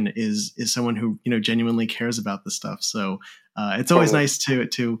question is someone who, genuinely cares about the stuff. So it's always nice to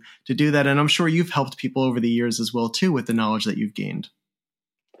do that. And I'm sure you've helped people over the years as well, too, with the knowledge that you've gained.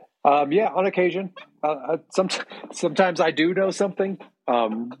 Yeah, on occasion. Sometimes I do know something.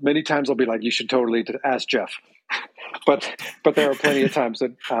 Many times I'll be like, you should totally ask Jeff. But there are plenty of times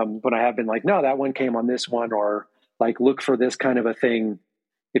that when I have been like, no, that one came on this one, or like, look for this kind of a thing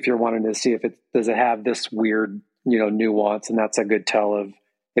if you're wanting to see if does it have this weird, nuance, and that's a good tell of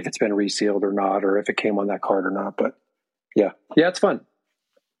if it's been resealed or not, or if it came on that card or not. But yeah, it's fun.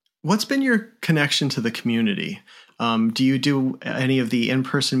 What's been your connection to the community? Do you do any of the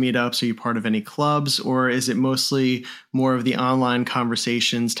in-person meetups? Are you part of any clubs, or is it mostly more of the online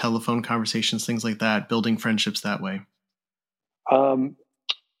conversations, telephone conversations, things like that, building friendships that way? I'm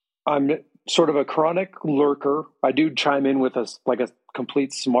sort of a chronic lurker. I do chime in with a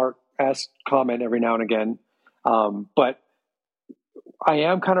complete smart ass comment every now and again. But I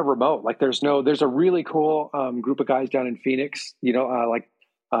am kind of remote. Like there's a really cool group of guys down in Phoenix,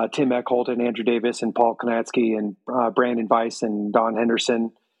 Tim Eckholt and Andrew Davis and Paul Konatsky and Brandon Weiss and Don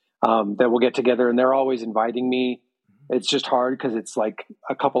Henderson that will get together, and they're always inviting me. It's just hard because it's like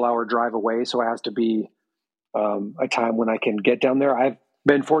a couple hour drive away. So it has to be a time when I can get down there. I've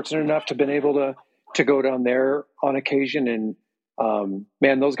been fortunate enough to been able to go down there on occasion. And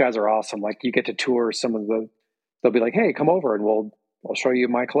man, those guys are awesome. Like you get to tour they'll be like, hey, come over and I'll show you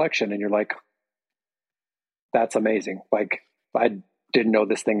my collection. And you're like, that's amazing. Like I didn't know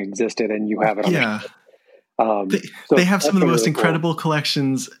this thing existed and you have it. Yeah. They have some of the most incredible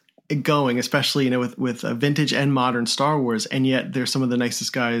collections going, especially, with vintage and modern Star Wars. And yet they're some of the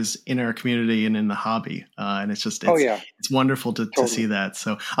nicest guys in our community and in the hobby. And it's wonderful to see that.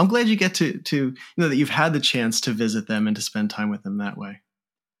 So I'm glad you get to that you've had the chance to visit them and to spend time with them that way.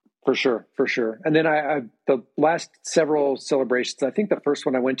 For sure. And then I the last several celebrations, I think the first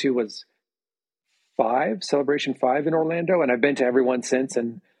one I went to was Celebration 5 in Orlando. And I've been to every one since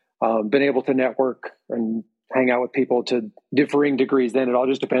and been able to network and hang out with people to differing degrees. Then it all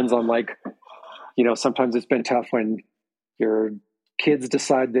just depends on sometimes it's been tough when your kids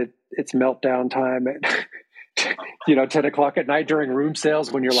decide that it's meltdown time at 10 o'clock at night during room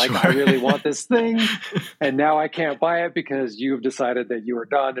sales when you're like, sure. I really want this thing. And now I can't buy it because you've decided that you are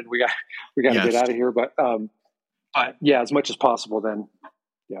done and we got to get out of here. But yeah, as much as possible then.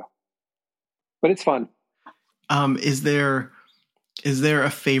 Yeah. But it's fun. Is there a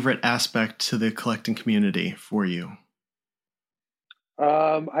favorite aspect to the collecting community for you?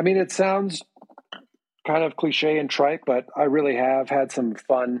 I mean, it sounds kind of cliche and trite, but I really have had some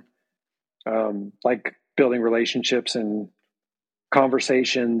fun, like building relationships and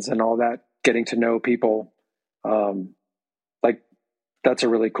conversations and all that, getting to know people. Like that's a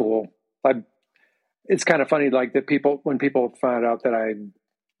really cool, it's kind of funny, like when people found out that I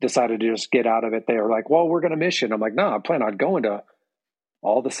decided to just get out of it, they were like, well, we're going to miss you. And I'm like, no, I plan on going to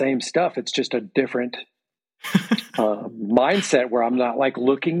all the same stuff. It's just a different mindset where I'm not like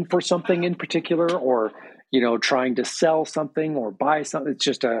looking for something in particular or, trying to sell something or buy something. It's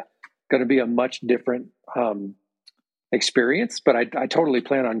just going to be a much different experience. But I totally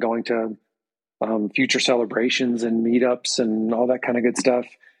plan on going to future celebrations and meetups and all that kind of good stuff.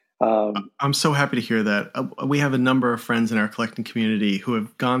 I'm so happy to hear that. We have a number of friends in our collecting community who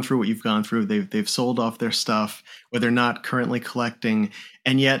have gone through what you've gone through. They've sold off their stuff, where they're not currently collecting,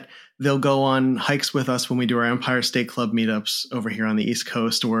 and yet they'll go on hikes with us when we do our Empire State Club meetups over here on the East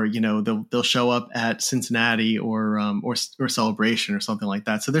Coast, or they'll show up at Cincinnati or Celebration or something like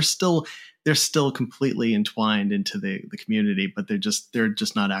that. So they're still completely entwined into the community, but they're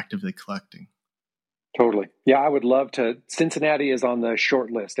just not actively collecting. Totally. Yeah, I would love to. Cincinnati is on the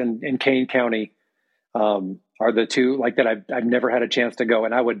short list, and Kane County are the two like that. I've never had a chance to go,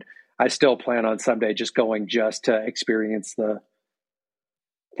 and I still plan on someday just going just to experience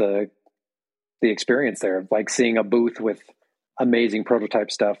the experience there, like seeing a booth with amazing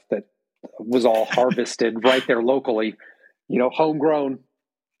prototype stuff that was all harvested right there locally, homegrown.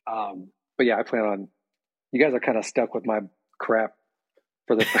 But yeah, I plan on. You guys are kind of stuck with my crap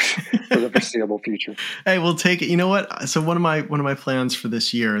for the foreseeable future. Hey, we'll take it. You know what? So one of my plans for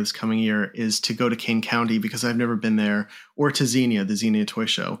this coming year, is to go to Kane County because I've never been there, or to Xenia, the Xenia Toy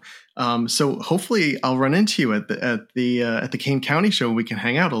Show. So hopefully I'll run into you at the Kane County show and we can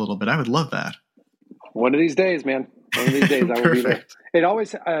hang out a little bit. I would love that. One of these days, man. One of these days I will be there. It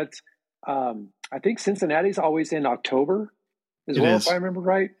always, I think Cincinnati's always in October as well, if I remember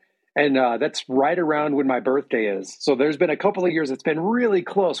right. And that's right around when my birthday is. So there's been a couple of years it's been really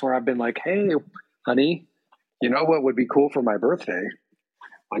close where I've been like, hey, honey, you know what would be cool for my birthday?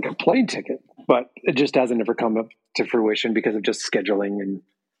 Like a plane ticket. But it just hasn't ever come up to fruition because of just scheduling and,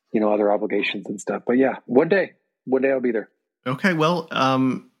 other obligations and stuff. But yeah, one day I'll be there. Okay, well,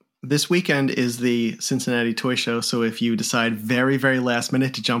 this weekend is the Cincinnati Toy Show. So if you decide very, very last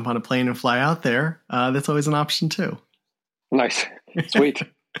minute to jump on a plane and fly out there, that's always an option too. Nice. Sweet.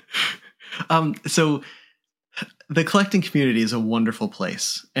 So the collecting community is a wonderful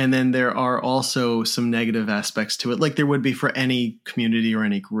place. And then there are also some negative aspects to it, like there would be for any community or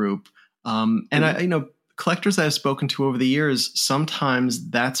any group. And collectors I've spoken to over the years, sometimes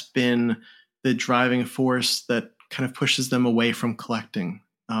that's been the driving force that kind of pushes them away from collecting.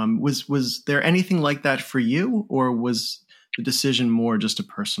 Was there anything like that for you, or was the decision more just a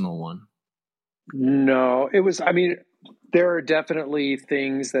personal one? No, it was, there are definitely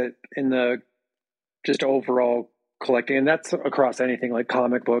things that in the just overall collecting, and that's across anything like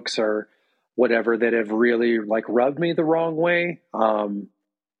comic books or whatever, that have really like rubbed me the wrong way.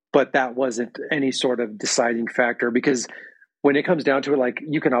 But that wasn't any sort of deciding factor, because when it comes down to it, like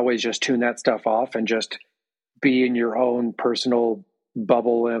you can always just tune that stuff off and just be in your own personal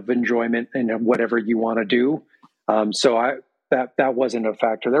bubble of enjoyment and whatever you want to do. So that wasn't a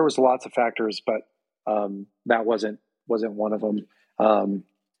factor. There was lots of factors, but that wasn't one of them.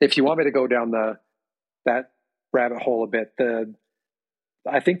 If you want me to go down that rabbit hole a bit,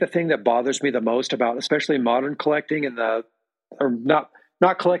 I think the thing that bothers me the most about, especially modern collecting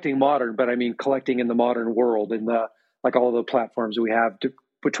not collecting modern, but I mean collecting in the modern world, and like all the platforms we have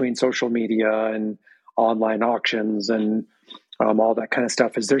between social media and online auctions and all that kind of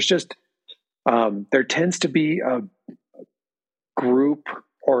stuff, is there's just there tends to be a group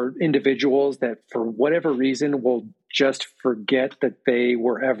or individuals that for whatever reason will just forget that they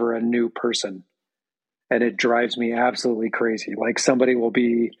were ever a new person. And it drives me absolutely crazy. Like somebody will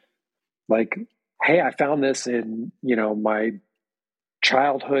be like, hey, I found this in, my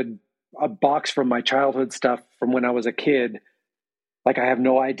childhood, a box from my childhood stuff from when I was a kid. Like, I have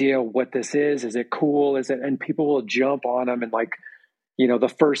no idea what this is. Is it cool? And people will jump on them. And like,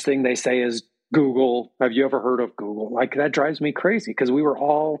 the first thing they say is Google. Have you ever heard of Google? Like, that drives me crazy, because we were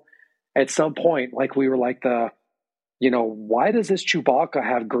all at some point, like we were like why does this Chewbacca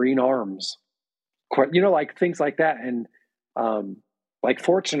have green arms? Like things like that. And like,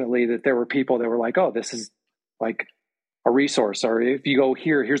 fortunately that there were people that were like, oh, this is like a resource, or if you go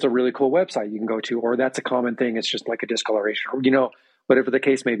here's a really cool website you can go to, or that's a common thing. It's just like a discoloration, or, whatever the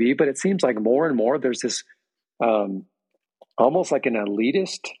case may be. But it seems like more and more there's this almost like an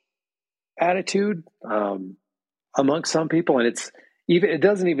elitist attitude amongst some people. And it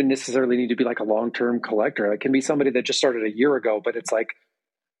doesn't even necessarily need to be like a long-term collector. It can be somebody that just started a year ago, but it's like,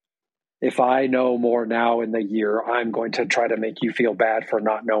 if I know more now in the year, I'm going to try to make you feel bad for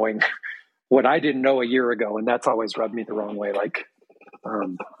not knowing what I didn't know a year ago. And that's always rubbed me the wrong way. Like,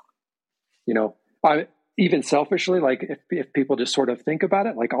 I even selfishly, like if people just sort of think about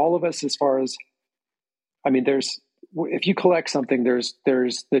it, like all of us, as far as, if you collect something, there's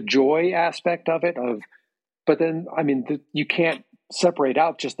the joy aspect of it, but then, you can't separate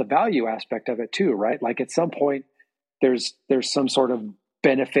out just the value aspect of it too, right? Like at some point there's some sort of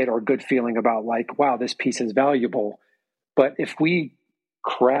benefit or good feeling about like, wow, this piece is valuable. But if we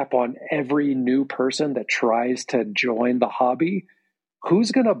crap on every new person that tries to join the hobby,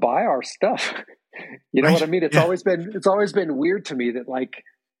 who's going to buy our stuff? You know right. What I mean? It's always been weird to me that like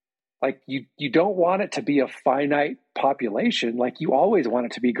you don't want it to be a finite population. Like you always want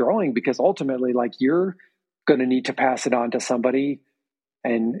it to be growing, because ultimately like you're going to need to pass it on to somebody.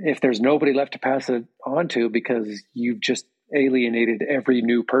 And if there's nobody left to pass it on to because you've just alienated every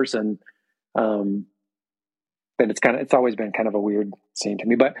new person, then it's always been kind of a weird scene to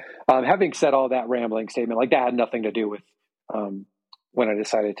me. But having said all that rambling statement, like that had nothing to do with when I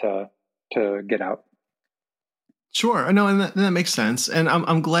decided to get out. Sure. No, and that makes sense. And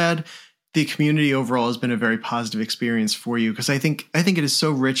I'm glad the community overall has been a very positive experience for you, because I think it is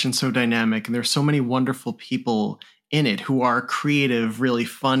so rich and so dynamic, and there's so many wonderful people in it who are creative, really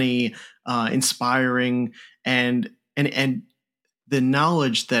funny, inspiring, and the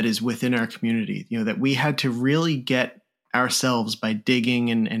knowledge that is within our community, that we had to really get ourselves by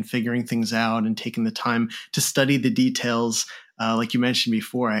digging and figuring things out and taking the time to study the details. Like you mentioned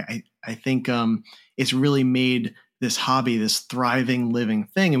before, I think it's really made this hobby this thriving, living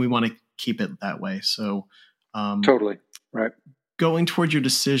thing, and we want to keep it that way. So totally right. Going toward your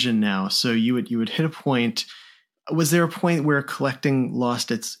decision now, so you would hit a point. Was there a point where collecting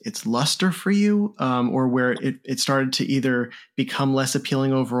lost its luster for you, or where it started to either become less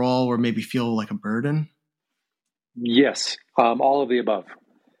appealing overall, or maybe feel like a burden? Yes, all of the above.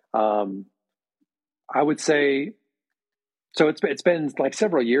 I would say. So it's been like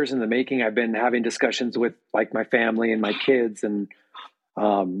several years in the making. I've been having discussions with like my family and my kids, and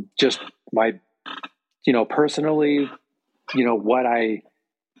just my, personally, what I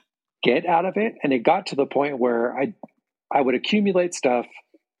get out of it. And it got to the point where I would accumulate stuff,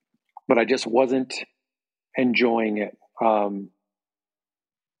 but I just wasn't enjoying it.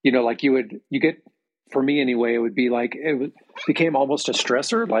 Like you get, for me anyway, it would be like, became almost a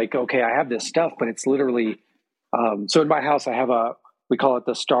stressor. Like, okay, I have this stuff, but it's literally, so in my house, I have we call it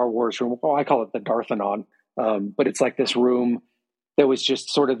the Star Wars room. Well, I call it the Darthanon. But it's like this room that was just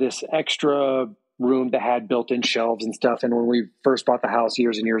sort of this extra room that had built-in shelves and stuff. And when we first bought the house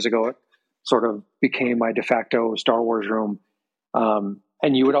years and years ago, it sort of became my de facto Star Wars room. And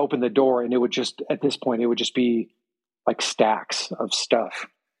you would open the door, and it would just, at this point, it would just be like stacks of stuff,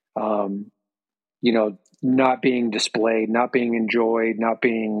 not being displayed, not being enjoyed, not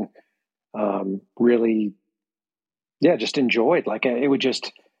being really, just enjoyed. Like it would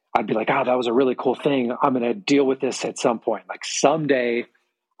just, I'd be like, that was a really cool thing. I'm going to deal with this at some point. Like someday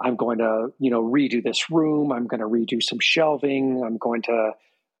I'm going to, redo this room. I'm going to redo some shelving. I'm going to,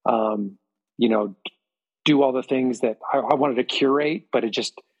 do all the things that I wanted to curate, but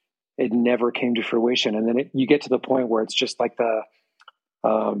it never came to fruition. And then you get to the point where it's just like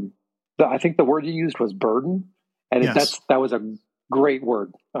I think the word you used was burden. And yes. that was a great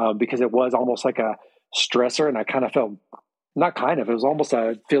word, because it was almost like a stressor. And I kind of felt, it was almost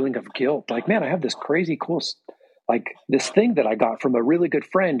a feeling of guilt. Like, man, I have this crazy cool, like this thing that I got from a really good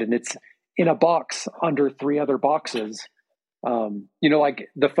friend, and it's in a box under 3 other boxes. Like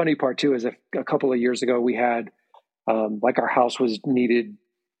the funny part too is a couple of years ago we had, like our house needed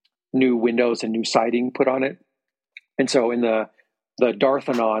new windows and new siding put on it. And so in the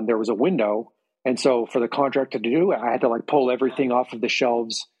Darthanon, there was a window. And so for the contractor to do it, I had to like pull everything off of the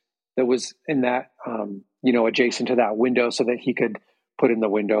shelves that was in that, adjacent to that window so that he could put in the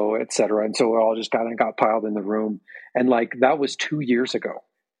window, et cetera. And so it all just got piled in the room. And like, that was 2 years ago.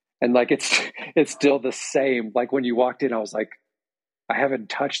 And like, it's still the same. Like when you walked in, I was like, I haven't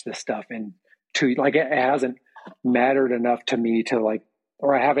touched this stuff it hasn't mattered enough to me to like,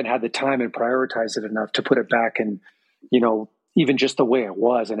 or I haven't had the time and prioritize it enough to put it back and, even just the way it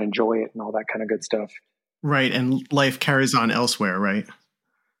was and enjoy it and all that kind of good stuff. Right. And life carries on elsewhere, right?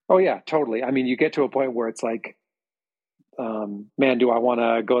 Oh yeah, totally. I mean, you get to a point where it's like, man, do I want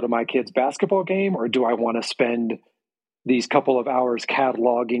to go to my kid's basketball game, or do I want to spend these couple of hours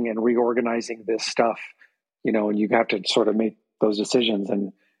cataloging and reorganizing this stuff, and you have to sort of make those decisions.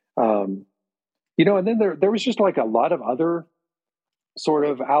 And, and then there was just like a lot of other sort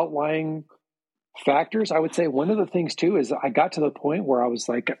of outlying factors. I would say one of the things too is I got to the point where I was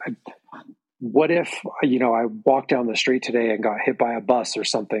like, what if, I walked down the street today and got hit by a bus or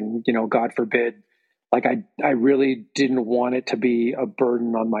something, God forbid. Like I really didn't want it to be a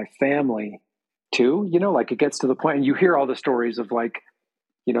burden on my family too, like it gets to the point, and you hear all the stories of like,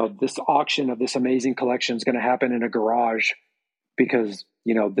 this auction of this amazing collection is going to happen in a garage because,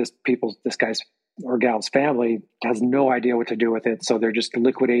 this guy's or gal's family has no idea what to do with it. So they're just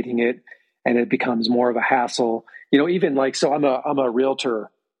liquidating it, and it becomes more of a hassle, even like, so I'm a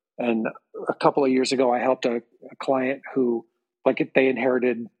realtor, and a couple of years ago, I helped a client who, like, they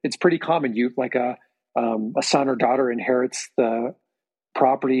inherited, it's pretty common. Like a son or daughter inherits the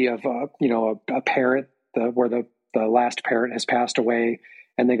property of, a parent, where the last parent has passed away,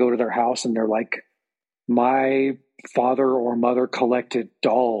 and they go to their house and they're like, my father or mother collected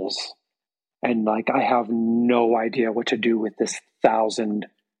dolls, and like, I have no idea what to do with this 1,000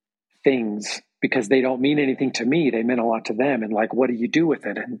 things because they don't mean anything to me. They meant a lot to them. And like, what do you do with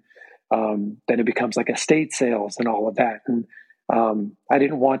it? And then it becomes like estate sales and all of that. And I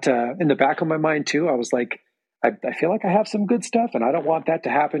didn't want to, in the back of my mind too, I was like, I feel like I have some good stuff and I don't want that to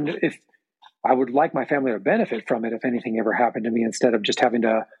happen. If I would like my family to benefit from it, if anything ever happened to me, instead of just having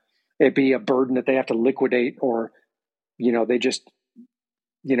it be a burden that they have to liquidate, or, they just,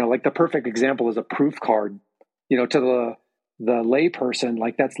 like the perfect example is a proof card, to the lay person,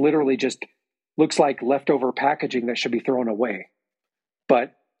 like that's literally just looks like leftover packaging that should be thrown away.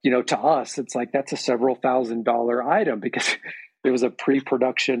 But, to us, it's like, that's a several $1,000 item because it was a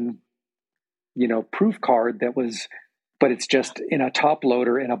pre-production, proof card but it's just in a top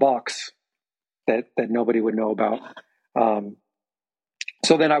loader in a box that nobody would know about.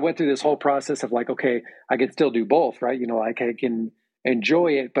 So then I went through this whole process of like, okay, I can still do both, right? Like I can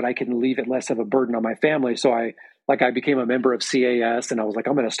enjoy it, but I can leave it less of a burden on my family. So I became a member of CAS, and I was like,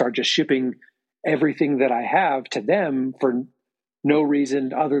 I'm going to start just shipping everything that I have to them for no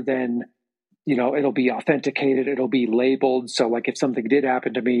reason other than, it'll be authenticated, it'll be labeled. So like if something did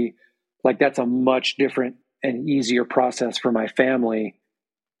happen to me, like that's a much different and easier process for my family.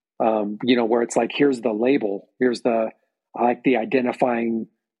 Where it's like, here's the label, here's the identifying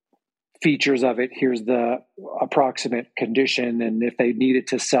features of it, here's the approximate condition, and if they needed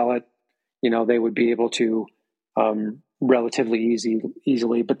to sell it, they would be able to relatively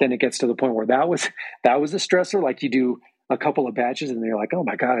easily. But then it gets to the point where that was a stressor. Like you do a couple of batches and you're like, oh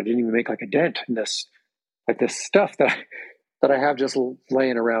my God, I didn't even make like a dent in this stuff that I have just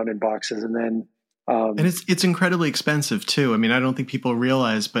laying around in boxes. And then and it's incredibly expensive too. I mean, I don't think people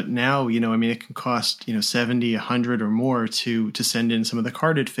realize, but now, it can cost, 70, 100 or more to send in some of the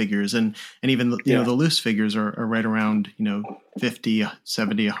carded figures, and even the loose figures are right around, 50,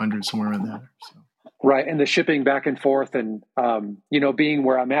 70, 100, somewhere around there. So. Right. And the shipping back and forth, and, being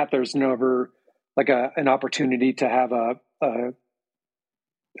where I'm at, there's never like an opportunity to have a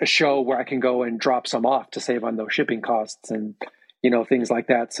show where I can go and drop some off to save on those shipping costs and, things like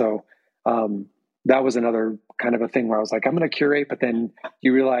that. So, that was another kind of a thing where I was like, I'm going to curate, but then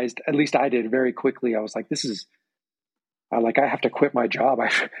you realized, at least I did very quickly, I was like, I have to quit my job.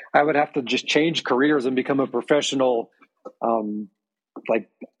 I would have to just change careers and become a professional,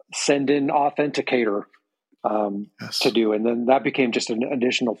 send in authenticator to do. And then that became just an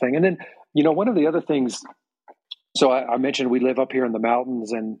additional thing. And then, one of the other things, so I mentioned we live up here in the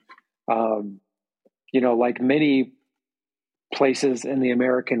mountains, and, like many places in the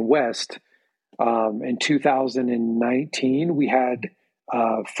American West, in 2019, we had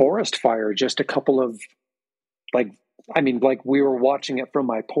a forest fire, just a couple of we were watching it from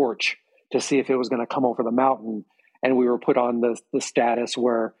my porch to see if it was going to come over the mountain. And we were put on the status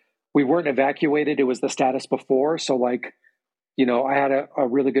where we weren't evacuated. It was the status before. So I had a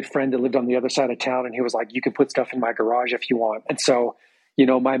really good friend that lived on the other side of town, and he was like, you can put stuff in my garage if you want. And so,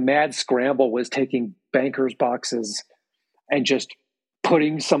 my mad scramble was taking bankers boxes and just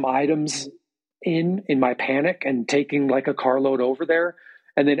putting some items in my panic and taking like a carload over there.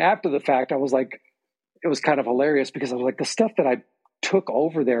 And then after the fact, I was like, it was kind of hilarious because I was like, the stuff that I took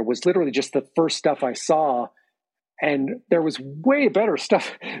over there was literally just the first stuff I saw. And there was way better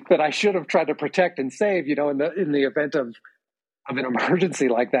stuff that I should have tried to protect and save, in the event of an emergency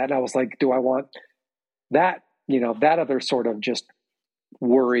like that. And I was like, do I want that, that other sort of just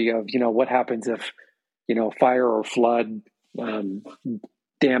worry of, what happens if, fire or flood,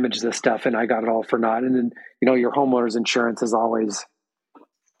 damage this stuff and I got it all for naught. And then, your homeowner's insurance is always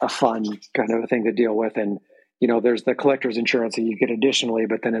a fun kind of a thing to deal with. And, there's the collector's insurance that you get additionally,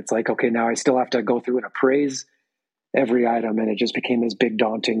 but then it's like, okay, now I still have to go through and appraise every item. And it just became this big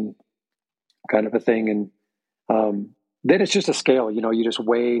daunting kind of a thing. And then it's just a scale, you just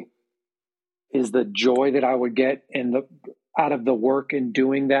weigh, is the joy that I would get out of the work in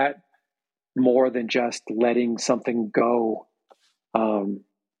doing that more than just letting something go,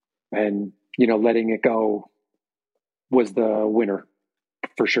 and letting it go was the winner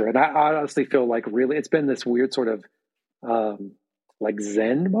for sure. And I honestly feel like really it's been this weird sort of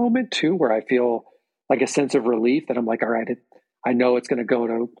Zen moment too, where I feel like a sense of relief that I'm like, all right, I know it's going to go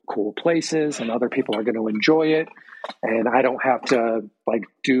to cool places and other people are going to enjoy it, and I don't have to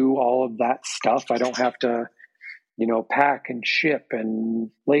do all of that stuff. I don't have to pack and ship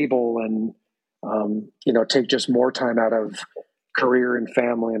and label and take just more time out of career and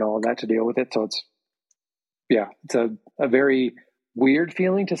family and all of that to deal with it. So it's a very weird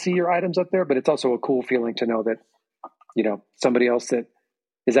feeling to see your items up there, but it's also a cool feeling to know that, somebody else that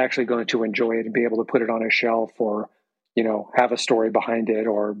is actually going to enjoy it and be able to put it on a shelf or, have a story behind it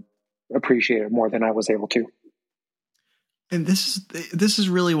or appreciate it more than I was able to. And this is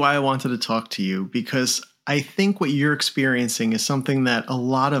really why I wanted to talk to you, because I think what you're experiencing is something that a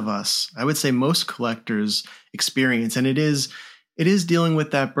lot of us, I would say most collectors experience. And it is, it is dealing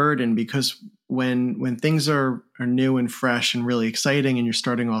with that burden, because when things are new and fresh and really exciting and you're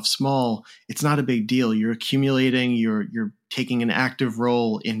starting off small, it's not a big deal. You're accumulating, you're taking an active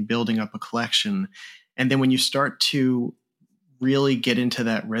role in building up a collection. And then when you start to really get into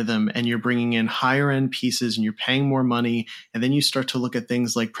that rhythm and you're bringing in higher end pieces and you're paying more money, and then you start to look at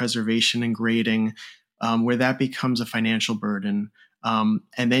things like preservation and grading, where that becomes a financial burden. And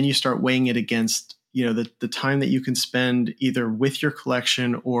then you start weighing it against, the time that you can spend either with your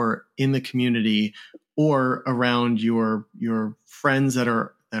collection or in the community or around your friends that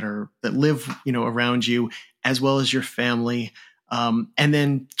live, around you, as well as your family. And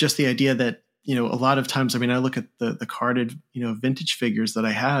then just the idea that, a lot of times, I look at the carded, vintage figures that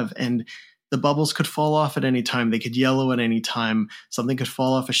I have, and the bubbles could fall off at any time. They could yellow at any time. Something could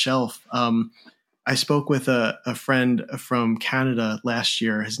fall off a shelf. I spoke with a friend from Canada last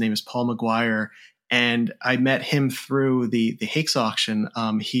year. His name is Paul McGuire, and I met him through the Hakes auction.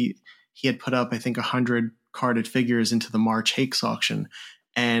 He had put up, I think, 100 carded figures into the March Hakes auction,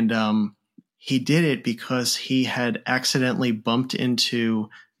 and he did it because he had accidentally bumped into.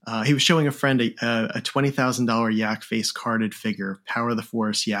 He was showing a friend a $20,000 Yak Face carded figure, Power of the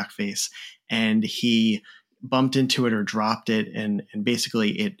Forest Yak Face, and he bumped into it or dropped it, and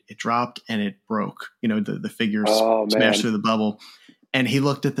basically it dropped and it broke. The figure smashed through the bubble, and he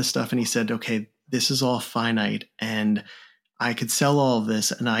looked at the stuff and he said, "Okay, this is all finite, and I could sell all of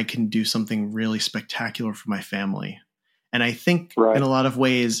this, and I can do something really spectacular for my family." And I think in a lot of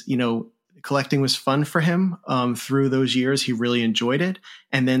ways, collecting was fun for him through those years. He really enjoyed it,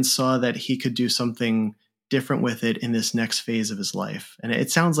 and then saw that he could do something different with it in this next phase of his life. And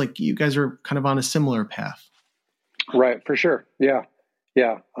it sounds like you guys are kind of on a similar path. Right, for sure. Yeah.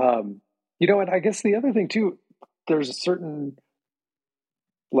 Yeah. And I guess the other thing too, there's a certain,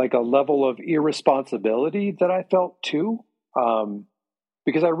 like, a level of irresponsibility that I felt too,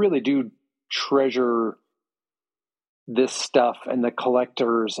 because I really do treasure this stuff and the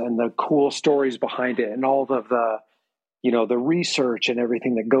collectors and the cool stories behind it and all of the, the research and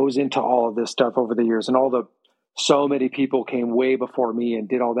everything that goes into all of this stuff over the years, and so many people came way before me and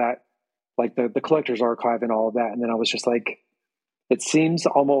did all that, like the collector's archive and all of that. And then I was just like, it seems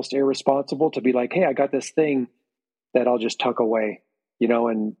almost irresponsible to be like, hey, I got this thing that I'll just tuck away,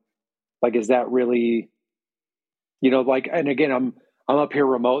 and like, is that really, and again, I'm up here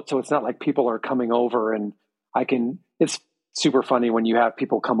remote, so it's not like people are coming over and it's super funny when you have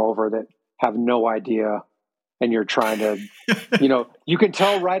people come over that have no idea, and you're trying to, you can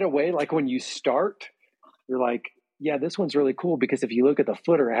tell right away, like when you start, you're like, yeah, this one's really cool because if you look at the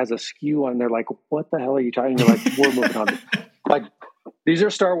footer, it has a skew on. They're like, what the hell are you talking? You're like, we're moving on. Like, these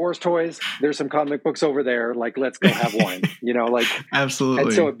are Star Wars toys. There's some comic books over there. Like, let's go have one, like, absolutely.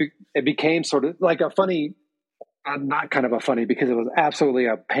 And so it became sort of like a funny, not kind of a funny, because it was absolutely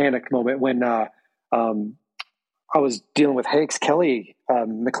a panicked moment when, I was dealing with Hakes. Kelly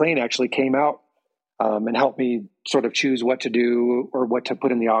McLean actually came out and helped me sort of choose what to do or what to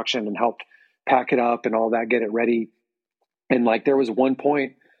put in the auction, and helped pack it up and all that, get it ready. And like, there was one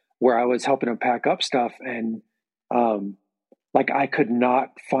point where I was helping him pack up stuff, and like, I could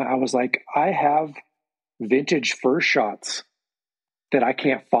not find, I was like, I have vintage first shots that I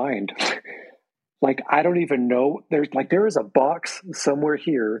can't find. Like, I don't even know. There is a box somewhere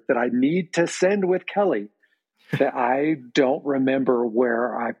here that I need to send with Kelly that I don't remember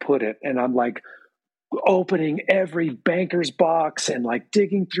where I put it. And I'm like opening every banker's box and like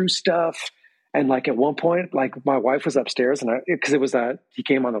digging through stuff. And like, at one point, like, my wife was upstairs, and because he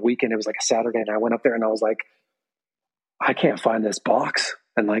came on the weekend, it was like a Saturday, and I went up there and I was like, I can't find this box.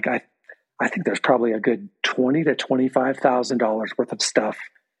 And like, I think there's probably a good $20,000 to $25,000 worth of stuff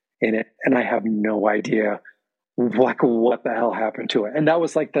in it. And I have no idea like what the hell happened to it. And that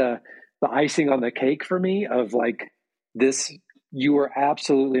was like the icing on the cake for me of like, this, you were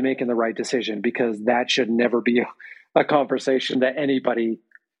absolutely making the right decision, because that should never be a conversation that anybody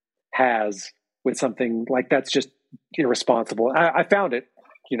has with something like that's just irresponsible. I found it,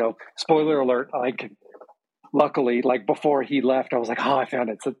 spoiler alert, like, luckily, like, before he left, I was like, oh, I found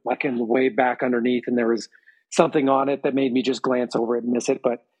it. So like, in the way back underneath, and there was something on it that made me just glance over it and miss it.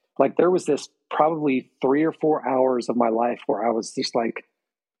 But like, there was this probably 3 or 4 hours of my life where I was just like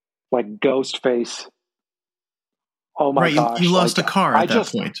ghost face. Oh my gosh. You lost a car at that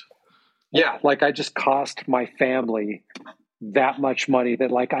point. Yeah. Like, I just cost my family that much money that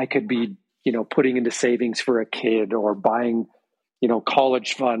like I could be, putting into savings for a kid or buying,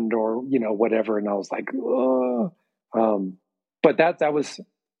 college fund or, whatever. And I was like, oh. But that was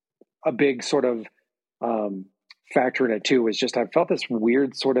a big sort of factor in it too, was just, I felt this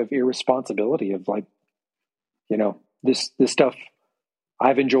weird sort of irresponsibility of like, this stuff,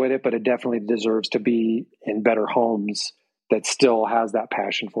 I've enjoyed it, but it definitely deserves to be in better homes that still has that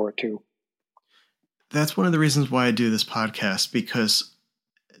passion for it too. That's one of the reasons why I do this podcast, because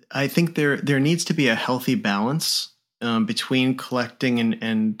I think there needs to be a healthy balance between collecting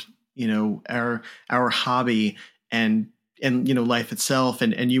and our hobby and life itself,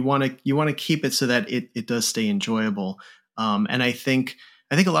 and you want to keep it so that it does stay enjoyable. And I think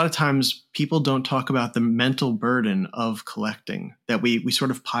a lot of times people don't talk about the mental burden of collecting that we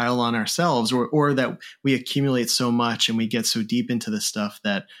sort of pile on ourselves, or that we accumulate so much and we get so deep into this stuff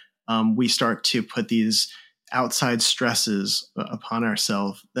that we start to put these outside stresses upon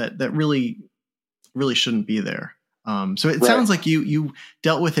ourselves that really shouldn't be there. So it sounds like you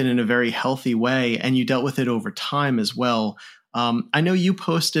dealt with it in a very healthy way, and you dealt with it over time as well. I know you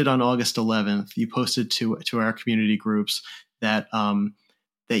posted on August 11th, you posted to our community groups that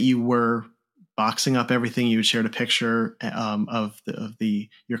you were boxing up everything. You had shared a picture of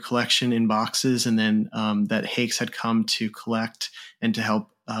your collection in boxes, and then that Hakes had come to collect and to help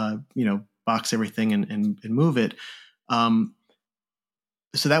box everything and move it.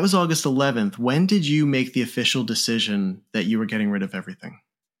 So that was August 11th. When did you make the official decision that you were getting rid of everything?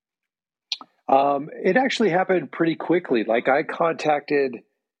 It actually happened pretty quickly. Like, I contacted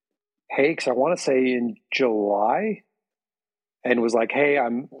Hakes, I want to say in July, and was like, hey,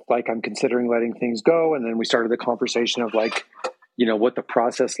 I'm considering letting things go. And then we started the conversation of like, what the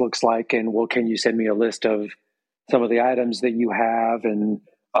process looks like, and can you send me a list of some of the items that you have? And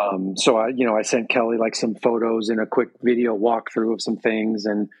so I sent Kelly like some photos and a quick video walkthrough of some things,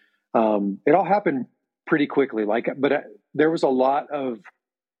 and it all happened pretty quickly. But there was a lot of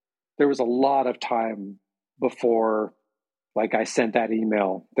time before, like, I sent that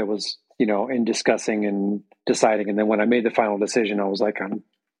email that was, in discussing and deciding. And then when I made the final decision, I was like,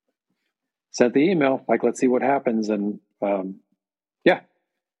 sent the email, like, let's see what happens. And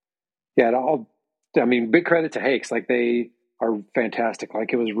big credit to Hakes. Like, they are fantastic.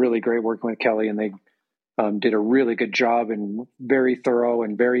 Like, it was really great working with Kelly, and they did a really good job and very thorough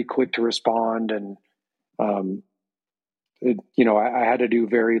and very quick to respond. And, I had to do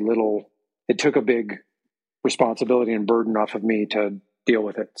very little. It took a big responsibility and burden off of me to deal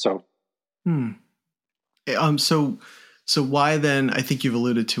with it. So, so why then, I think you've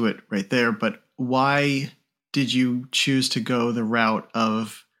alluded to it right there, but why did you choose to go the route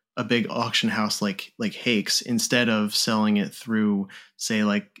of a big auction house like Hakes instead of selling it through, say,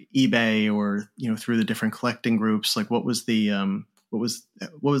 like eBay or, through the different collecting groups? Like, what was the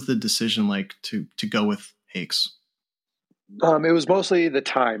decision like to go with Hakes? It was mostly the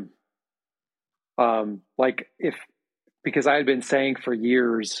time. Because I had been saying for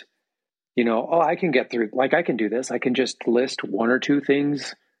years, I can get through, like, I can do this. I can just list one or two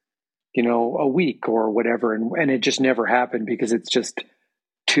things, a week or whatever. And it just never happened because it's just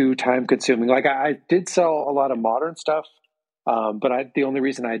too time consuming. Like, I did sell a lot of modern stuff. But the only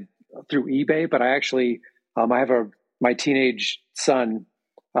reason through eBay, but I actually, I have my teenage son,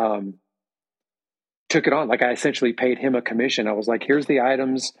 took it on. Like, I essentially paid him a commission. I was like, here's the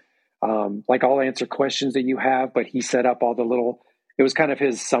items. Like, I'll answer questions that you have, but he set up all the it was kind of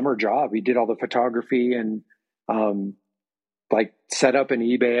his summer job. He did all the photography and, set up an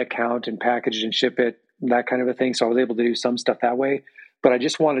eBay account and package it and ship it, that kind of a thing. So I was able to do some stuff that way, but I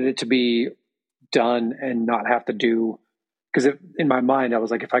just wanted it to be done and not have to do, because in my mind, I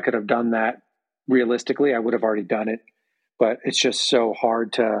was like, if I could have done that realistically, I would have already done it, but it's just so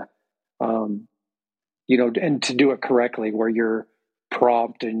hard to, and to do it correctly where you're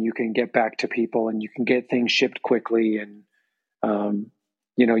prompt and you can get back to people and you can get things shipped quickly. And,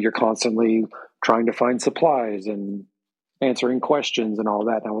 you're constantly trying to find supplies and answering questions and all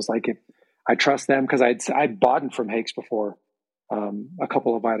that. And I was like, I trust them, because I'd bought from Hakes before, a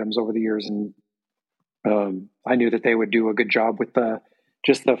couple of items over the years. And, I knew that they would do a good job with the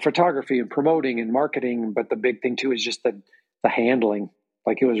photography and promoting and marketing. But the big thing too is just the handling.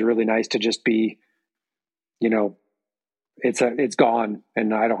 Like, it was really nice to just be, it's gone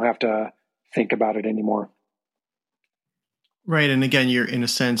and I don't have to think about it anymore. Right. And again, you're in a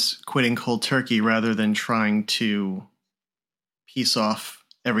sense quitting cold turkey rather than trying to piece off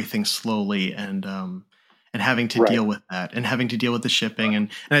everything slowly and having to deal with that and having to deal with the shipping. And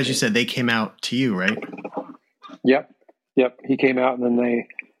as you said, they came out to you, right? Yep. He came out and then they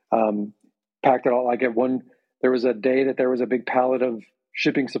packed it all. Like, there was a day that there was a big pallet of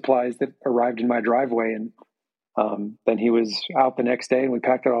shipping supplies that arrived in my driveway, and then he was out the next day and we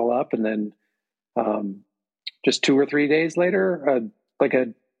packed it all up. And then just 2 or 3 days later,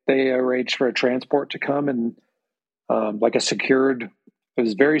 they arranged for a transport to come, and it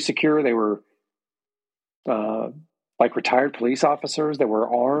was very secure. They were like retired police officers that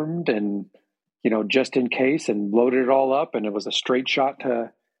were armed and, just in case, and loaded it all up. And it was a straight shot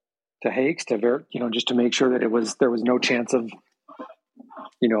to Hakes just to make sure that there was no chance of,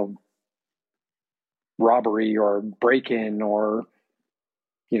 robbery or break-in or,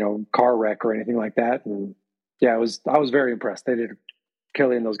 car wreck or anything like that. And yeah, I was very impressed.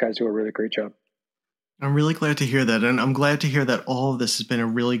 Kelly and those guys do a really great job. I'm really glad to hear that. And I'm glad to hear that all of this has been a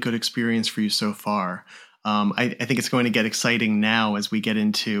really good experience for you so far. I think it's going to get exciting now as we get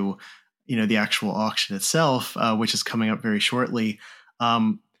into, the actual auction itself, which is coming up very shortly.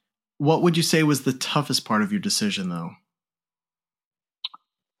 What would you say was the toughest part of your decision, though?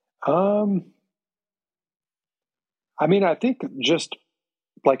 I think just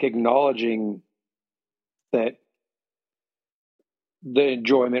like acknowledging that the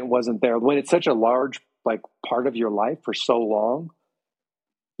enjoyment wasn't there when it's such a large part of your life for so long.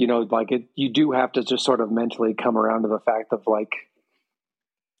 You do have to just sort of mentally come around to the fact of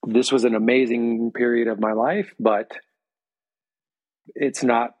this was an amazing period of my life, but it's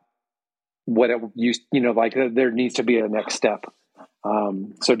not what it used, there needs to be a next step.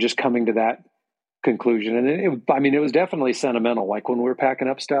 So just coming to that conclusion. And it was definitely sentimental. Like when we were packing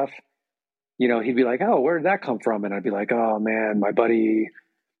up stuff, he'd be like, "Oh, where did that come from?" And I'd be like, "Oh man, my buddy,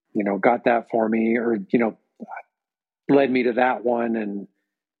 got that for me," or, led me to that one. And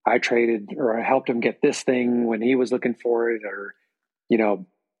I traded or I helped him get this thing when he was looking for it, or,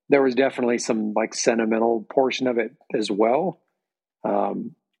 there was definitely some sentimental portion of it as well.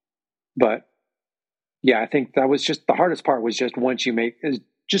 But yeah, I think that was just the hardest part was just is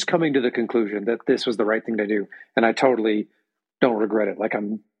just coming to the conclusion that this was the right thing to do. And I totally don't regret it.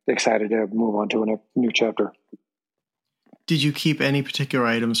 I'm excited to move on to a new chapter. Did you keep any particular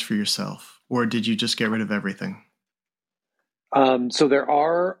items for yourself, or did you just get rid of everything? So there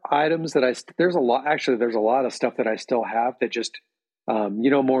are items that there's a lot of stuff that I still have that just,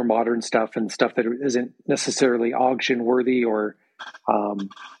 more modern stuff and stuff that isn't necessarily auction worthy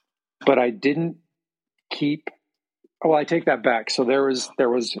but I didn't keep, well, I take that back. So there was,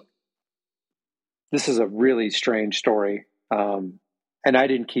 this is a really strange story. And I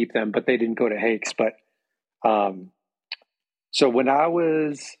didn't keep them, but they didn't go to Hakes. But, so when I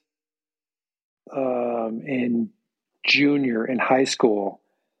was, in high school,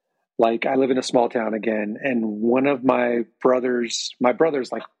 I live in a small town again, and one of my brother's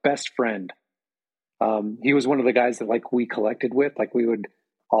best friend, he was one of the guys that we collected with. We would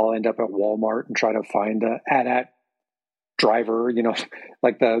all end up at Walmart and try to find a AT-AT driver,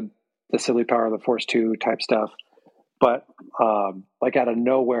 the Silly Power of the Force 2 type stuff. But out of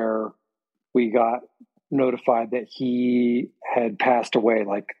nowhere, we got notified that he had passed away.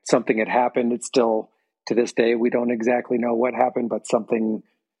 Something had happened. It's still to this day, we don't exactly know what happened, but something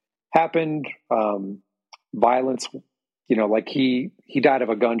happened. Violence, he died of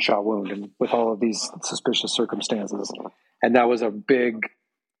a gunshot wound, and with all of these suspicious circumstances. And that was a big,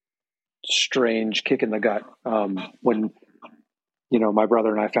 strange kick in the gut when, my brother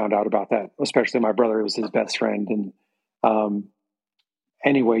and I found out about that, especially my brother. It was his best friend. And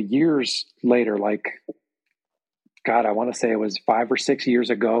anyway, years later, God, I want to say it was 5 or 6 years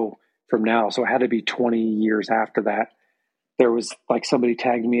ago from now. So it had to be 20 years after that. There was somebody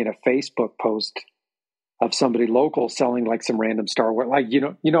tagged me in a Facebook post of somebody local selling some random Star Wars.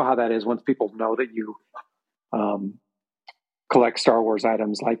 You know how that is once people know that you collect Star Wars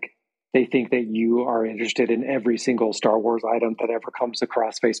items. They think that you are interested in every single Star Wars item that ever comes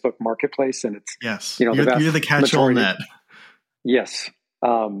across Facebook Marketplace. And it's, yes, you're the catch-all in that. Yes.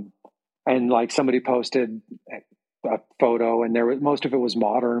 And somebody posted a photo, and most of it was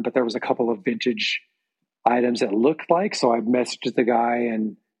modern, but there was a couple of vintage items that looked so I messaged the guy,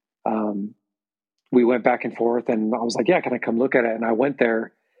 and we went back and forth, and I was like, yeah, can I come look at it? And I went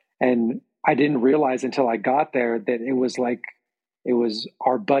there, and I didn't realize until I got there that it was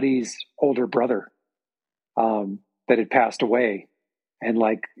our buddy's older brother that had passed away. And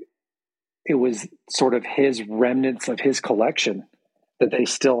it was sort of his remnants of his collection that they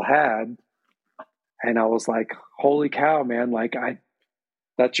still had. And I was like, holy cow, man.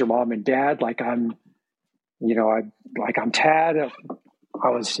 That's your mom and dad. I'm Tad. I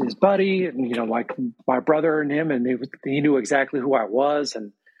was his buddy, and, my brother and him, and he knew exactly who I was.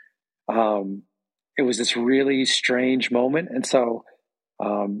 And it was this really strange moment. And so,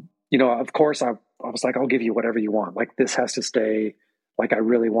 of course, I was like, I'll give you whatever you want. This has to stay. I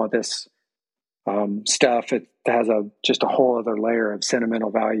really want this stuff. It has just a whole other layer of sentimental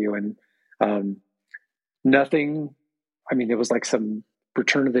value. And nothing, there was some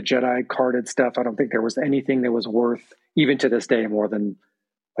Return of the Jedi carded stuff. I don't think there was anything that was worth, even to this day, more than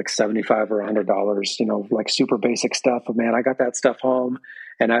like $75 or $100, like super basic stuff. But man, I got that stuff home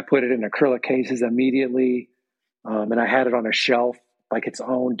and I put it in acrylic cases immediately. And I had it on a shelf, like its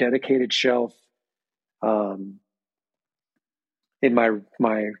own dedicated shelf, in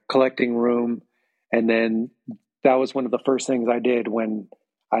my collecting room. And then that was one of the first things I did when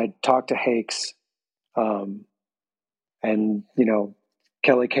I talked to Hakes, and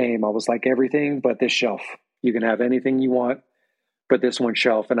Kelly came. I was like, everything but this shelf. You can have anything you want, but this one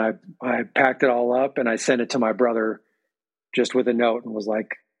shelf. And I packed it all up and I sent it to my brother just with a note and was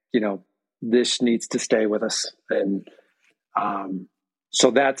like, this needs to stay with us. And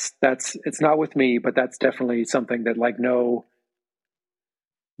so that's it's not with me, but that's definitely something that like no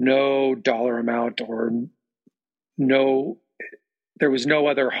dollar amount or there was no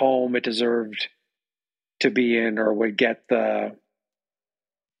other home it deserved to be in or would get the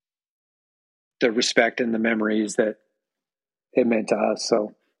respect and the memories that it meant to us.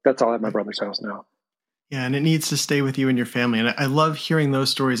 So that's all at my brother's house now. Yeah, and it needs to stay with you and your family. And I love hearing those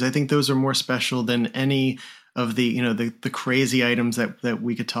stories. I think those are more special than any of the, the crazy items that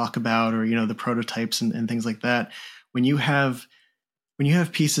we could talk about, or, the prototypes and things like that. When you have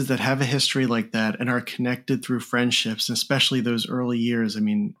pieces that have a history like that and are connected through friendships, and especially those early years, I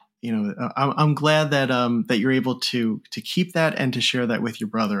mean, I'm glad that you're able to keep that and to share that with your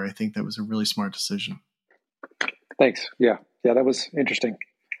brother. I think that was a really smart decision. Thanks. Yeah, that was interesting.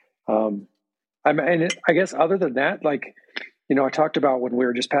 And I guess other than that, like, I talked about when we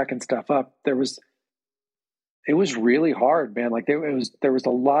were just packing stuff up, it was really hard, man. Like there was a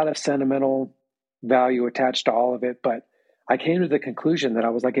lot of sentimental value attached to all of it, but I came to the conclusion that I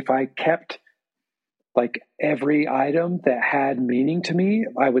was like, if I kept like every item that had meaning to me,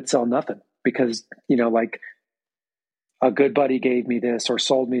 I would sell nothing, because, like a good buddy gave me this or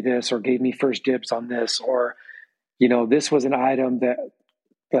sold me this or gave me first dibs on this, or, this was an item that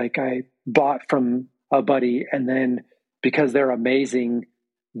like I bought from a buddy, and then because they're amazing,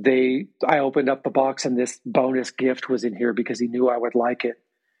 I opened up the box and this bonus gift was in here because he knew I would like it.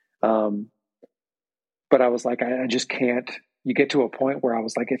 But I was like, I just can't. You get to a point where I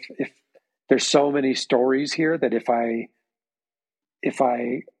was like, if there's so many stories here that if I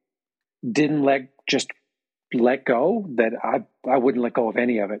didn't let go, that I wouldn't let go of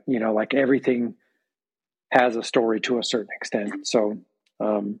any of it. Like everything has a story to a certain extent. So,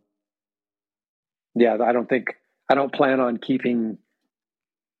 yeah, I don't plan on keeping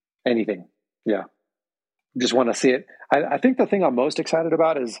anything. Yeah. Just want to see it. I think the thing I'm most excited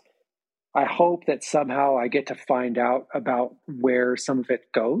about is I hope that somehow I get to find out about where some of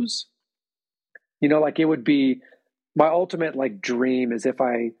it goes. Like it would be my ultimate like dream is if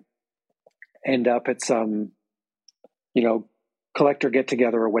I end up at some, collector get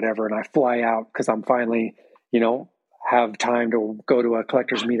together or whatever, and I fly out because I'm finally, have time to go to a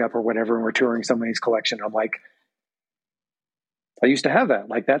collector's meetup or whatever, and we're touring somebody's collection. I'm like, I used to have that.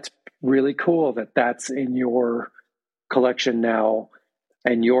 Like, that's really cool that that's in your collection now,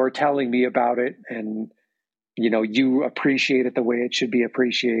 and you're telling me about it, and you appreciate it the way it should be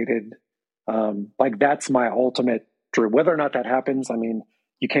appreciated. Like that's my ultimate dream. Whether or not that happens, I mean,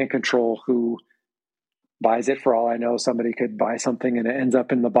 you can't control who buys it. For all I know, somebody could buy something and it ends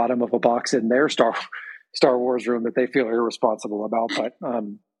up in the bottom of a box in their Star Wars room that they feel irresponsible about. But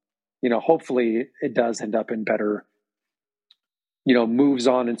hopefully it does end up in better, moves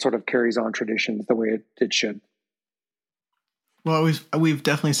on and sort of carries on traditions the way it should. Well, we've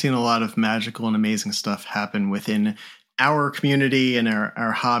definitely seen a lot of magical and amazing stuff happen within our community and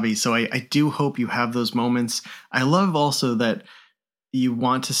our hobby. So I do hope you have those moments. I love also that you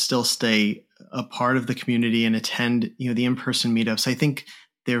want to still stay a part of the community and attend, the in-person meetups. I think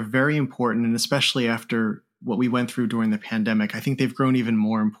they're very important, and especially after what we went through during the pandemic, I think they've grown even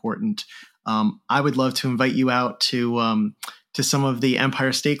more important. I would love to invite you out to some of the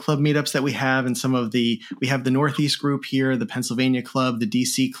Empire State Club meetups that we have, and we have the Northeast group here, the Pennsylvania Club, the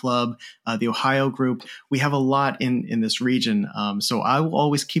DC Club, the Ohio group. We have a lot in this region. So I will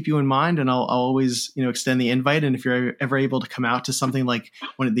always keep you in mind, and I'll always, extend the invite. And if you're ever able to come out to something like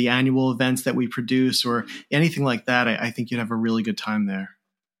one of the annual events that we produce or anything like that, I think you'd have a really good time there.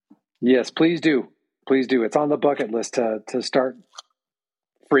 Yes, please do. Please do. It's on the bucket list to start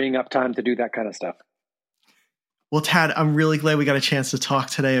freeing up time to do that kind of stuff. Well, Tad, I'm really glad we got a chance to talk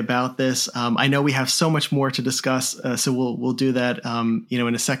today about this. I know we have so much more to discuss, so we'll do that,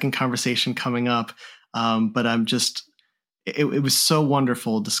 in a second conversation coming up. But it was so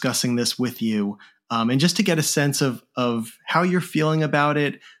wonderful discussing this with you, and just to get a sense of how you're feeling about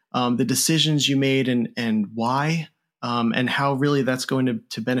it, the decisions you made, and why. and how really that's going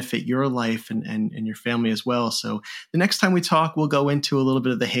to benefit your life and your family as well. So the next time we talk, we'll go into a little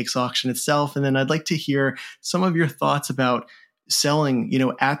bit of the Hakes auction itself. And then I'd like to hear some of your thoughts about selling,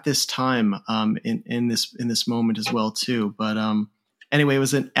 at this time, in this moment as well too. But, anyway, it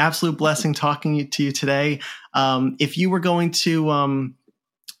was an absolute blessing talking to you today. If you were going to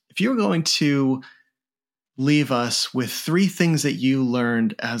leave us with 3 things that you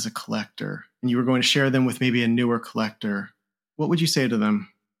learned as a collector, and you were going to share them with maybe a newer collector, what would you say to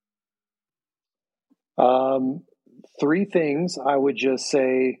them? 3 things. I would just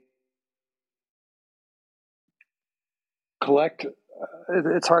say collect.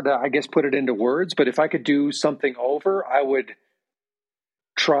 It's hard to, I guess, put it into words, but if I could do something over, I would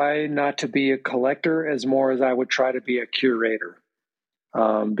try not to be a collector as more as I would try to be a curator.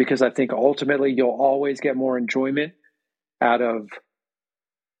 Because I think ultimately you'll always get more enjoyment out of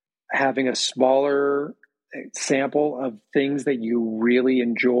having a smaller sample of things that you really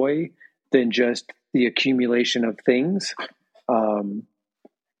enjoy than just the accumulation of things.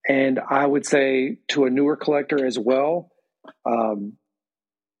 And I would say to a newer collector as well,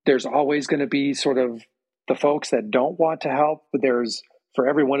 there's always going to be sort of the folks that don't want to help, but for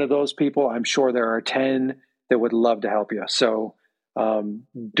every one of those people, I'm sure there are 10 that would love to help you. So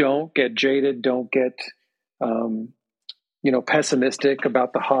don't get jaded. Don't get, pessimistic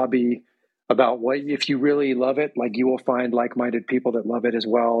about the hobby, about what, if you really love it, like you will find like-minded people that love it as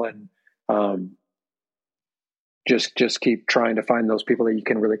well. And just keep trying to find those people that you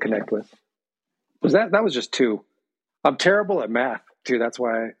can really connect with. That was just 2. I'm terrible at math too. That's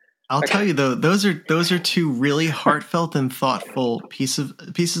why I'll tell you though, those are 2 really heartfelt and thoughtful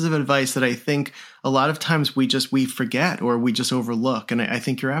pieces of advice that I think a lot of times we forget or we just overlook. And I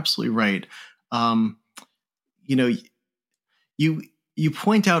think you're absolutely right. You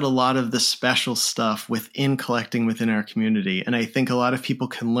point out a lot of the special stuff within collecting within our community. And I think a lot of people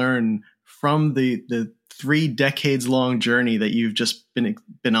can learn from the 3 decades long journey that you've just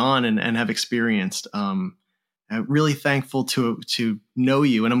been on and have experienced. I'm really thankful to know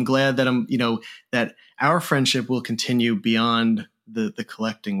you, and I'm glad that that our friendship will continue beyond the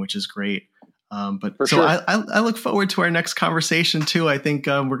collecting, which is great. Sure. I look forward to our next conversation too. I think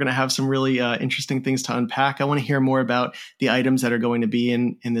we're going to have some really interesting things to unpack. I want to hear more about the items that are going to be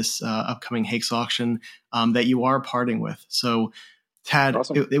in this upcoming Hakes auction that you are parting with. So, Tad,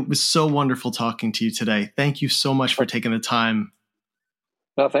 awesome. It was so wonderful talking to you today. Thank you so much for taking the time.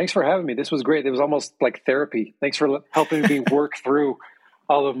 No, thanks for having me. This was great. It was almost like therapy. Thanks for helping me work through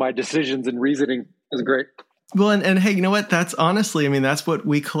all of my decisions and reasoning. It was great. Well, and hey, you know what? That's honestly, that's what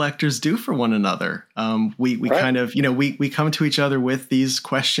we collectors do for one another. We right. kind of, we come to each other with these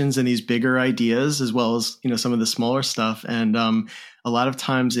questions and these bigger ideas, as well as, some of the smaller stuff. And a lot of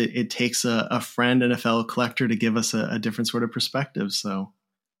times it takes a friend and a fellow collector to give us a different sort of perspective. So.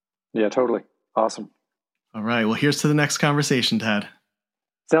 Yeah, totally. Awesome. All right. Well, here's to the next conversation, Tad.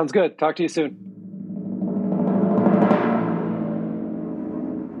 Sounds good. Talk to you soon.